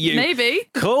know. Look at you. Maybe.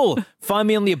 Cool. Find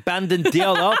me on the abandoned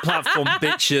DLR platform,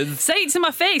 bitches. Say it to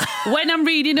my face when I'm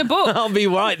reading a book. I'll be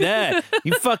right there.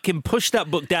 You fucking push that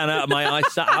book down out of my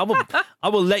eyesight. I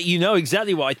will let you know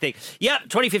exactly what I think. Yeah,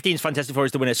 2015's Fantastic Four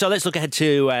is the winner. So let's look ahead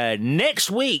to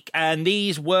next week. And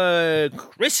these were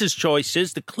Chris's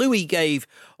choices. The clue he gave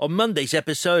on Monday's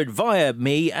episode via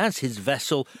me as his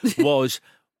vessel was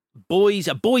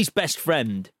a boy's best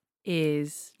friend.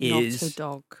 Is not a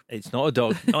dog. It's not a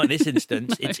dog. Not in this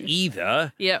instance. No. It's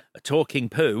either a talking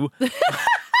poo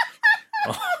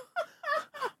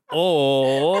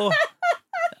or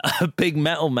a big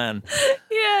metal man.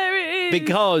 Yeah, it is.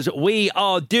 Because we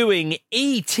are doing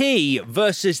E.T.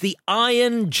 versus the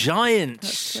Iron Giant.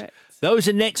 That's correct. Those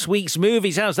are next week's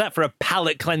movies. How's that for a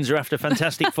palate cleanser after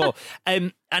Fantastic Four?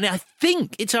 And I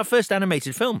think it's our first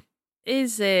animated film.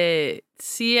 Is it?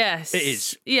 Yes. It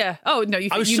is. Yeah. Oh, no, you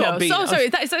know. Sorry,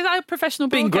 is that professional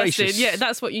being broadcasting? gracious. Yeah,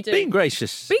 that's what you do. Being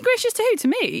gracious. Being gracious to who? To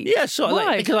me? Yeah, sort of Why?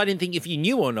 like, because I didn't think if you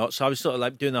knew or not, so I was sort of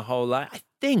like doing the whole like, I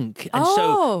think. And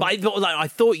so, but I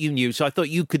thought you knew, so I thought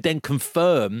you could then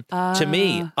confirm to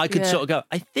me. I could sort of go,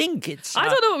 I think it's... I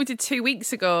don't know what we did 2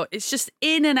 weeks ago. It's just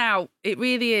in and out. It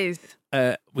really is.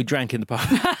 We drank in the pub.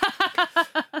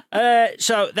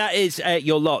 So that is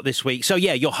your lot this week. So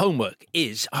yeah, your homework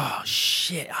is,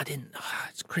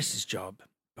 it's Chris's job,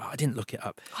 but I didn't look it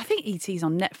up. I think E.T.'s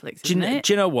on Netflix, isn't it?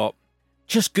 Do you know what?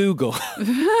 Just Google.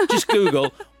 Just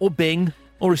Google or Bing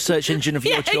or a search engine of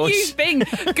your choice. Use Bing.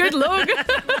 Good luck.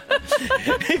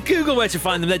 Google where to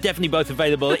find them. They're definitely both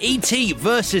available. E.T.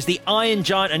 versus the Iron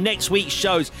Giant are next week's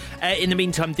shows. In the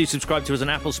meantime, do subscribe to us on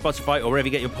Apple, Spotify, or wherever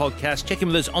you get your podcasts. Check in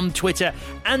with us on Twitter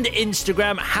and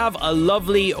Instagram. Have a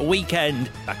lovely weekend.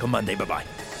 Back on Monday. Bye-bye.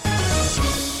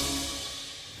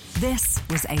 This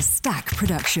was a Stack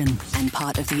production and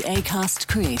part of the Acast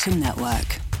Creator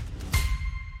Network.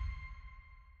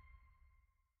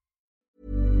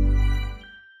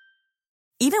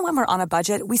 Even when we're on a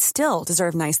budget, we still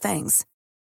deserve nice things.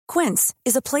 Quince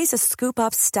is a place to scoop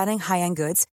up stunning high-end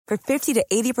goods for 50 to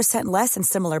 80% less than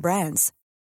similar brands.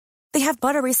 They have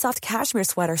buttery soft cashmere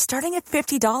sweaters starting at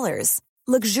 $50,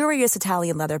 luxurious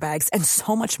Italian leather bags, and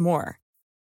so much more.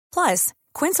 Plus,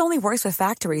 Quince only works with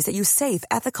factories that use safe,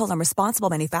 ethical, and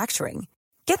responsible manufacturing.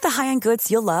 Get the high-end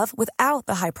goods you'll love without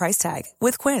the high price tag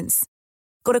with Quince.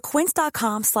 Go to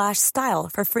quince.com/style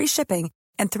for free shipping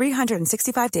and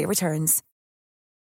 365-day returns.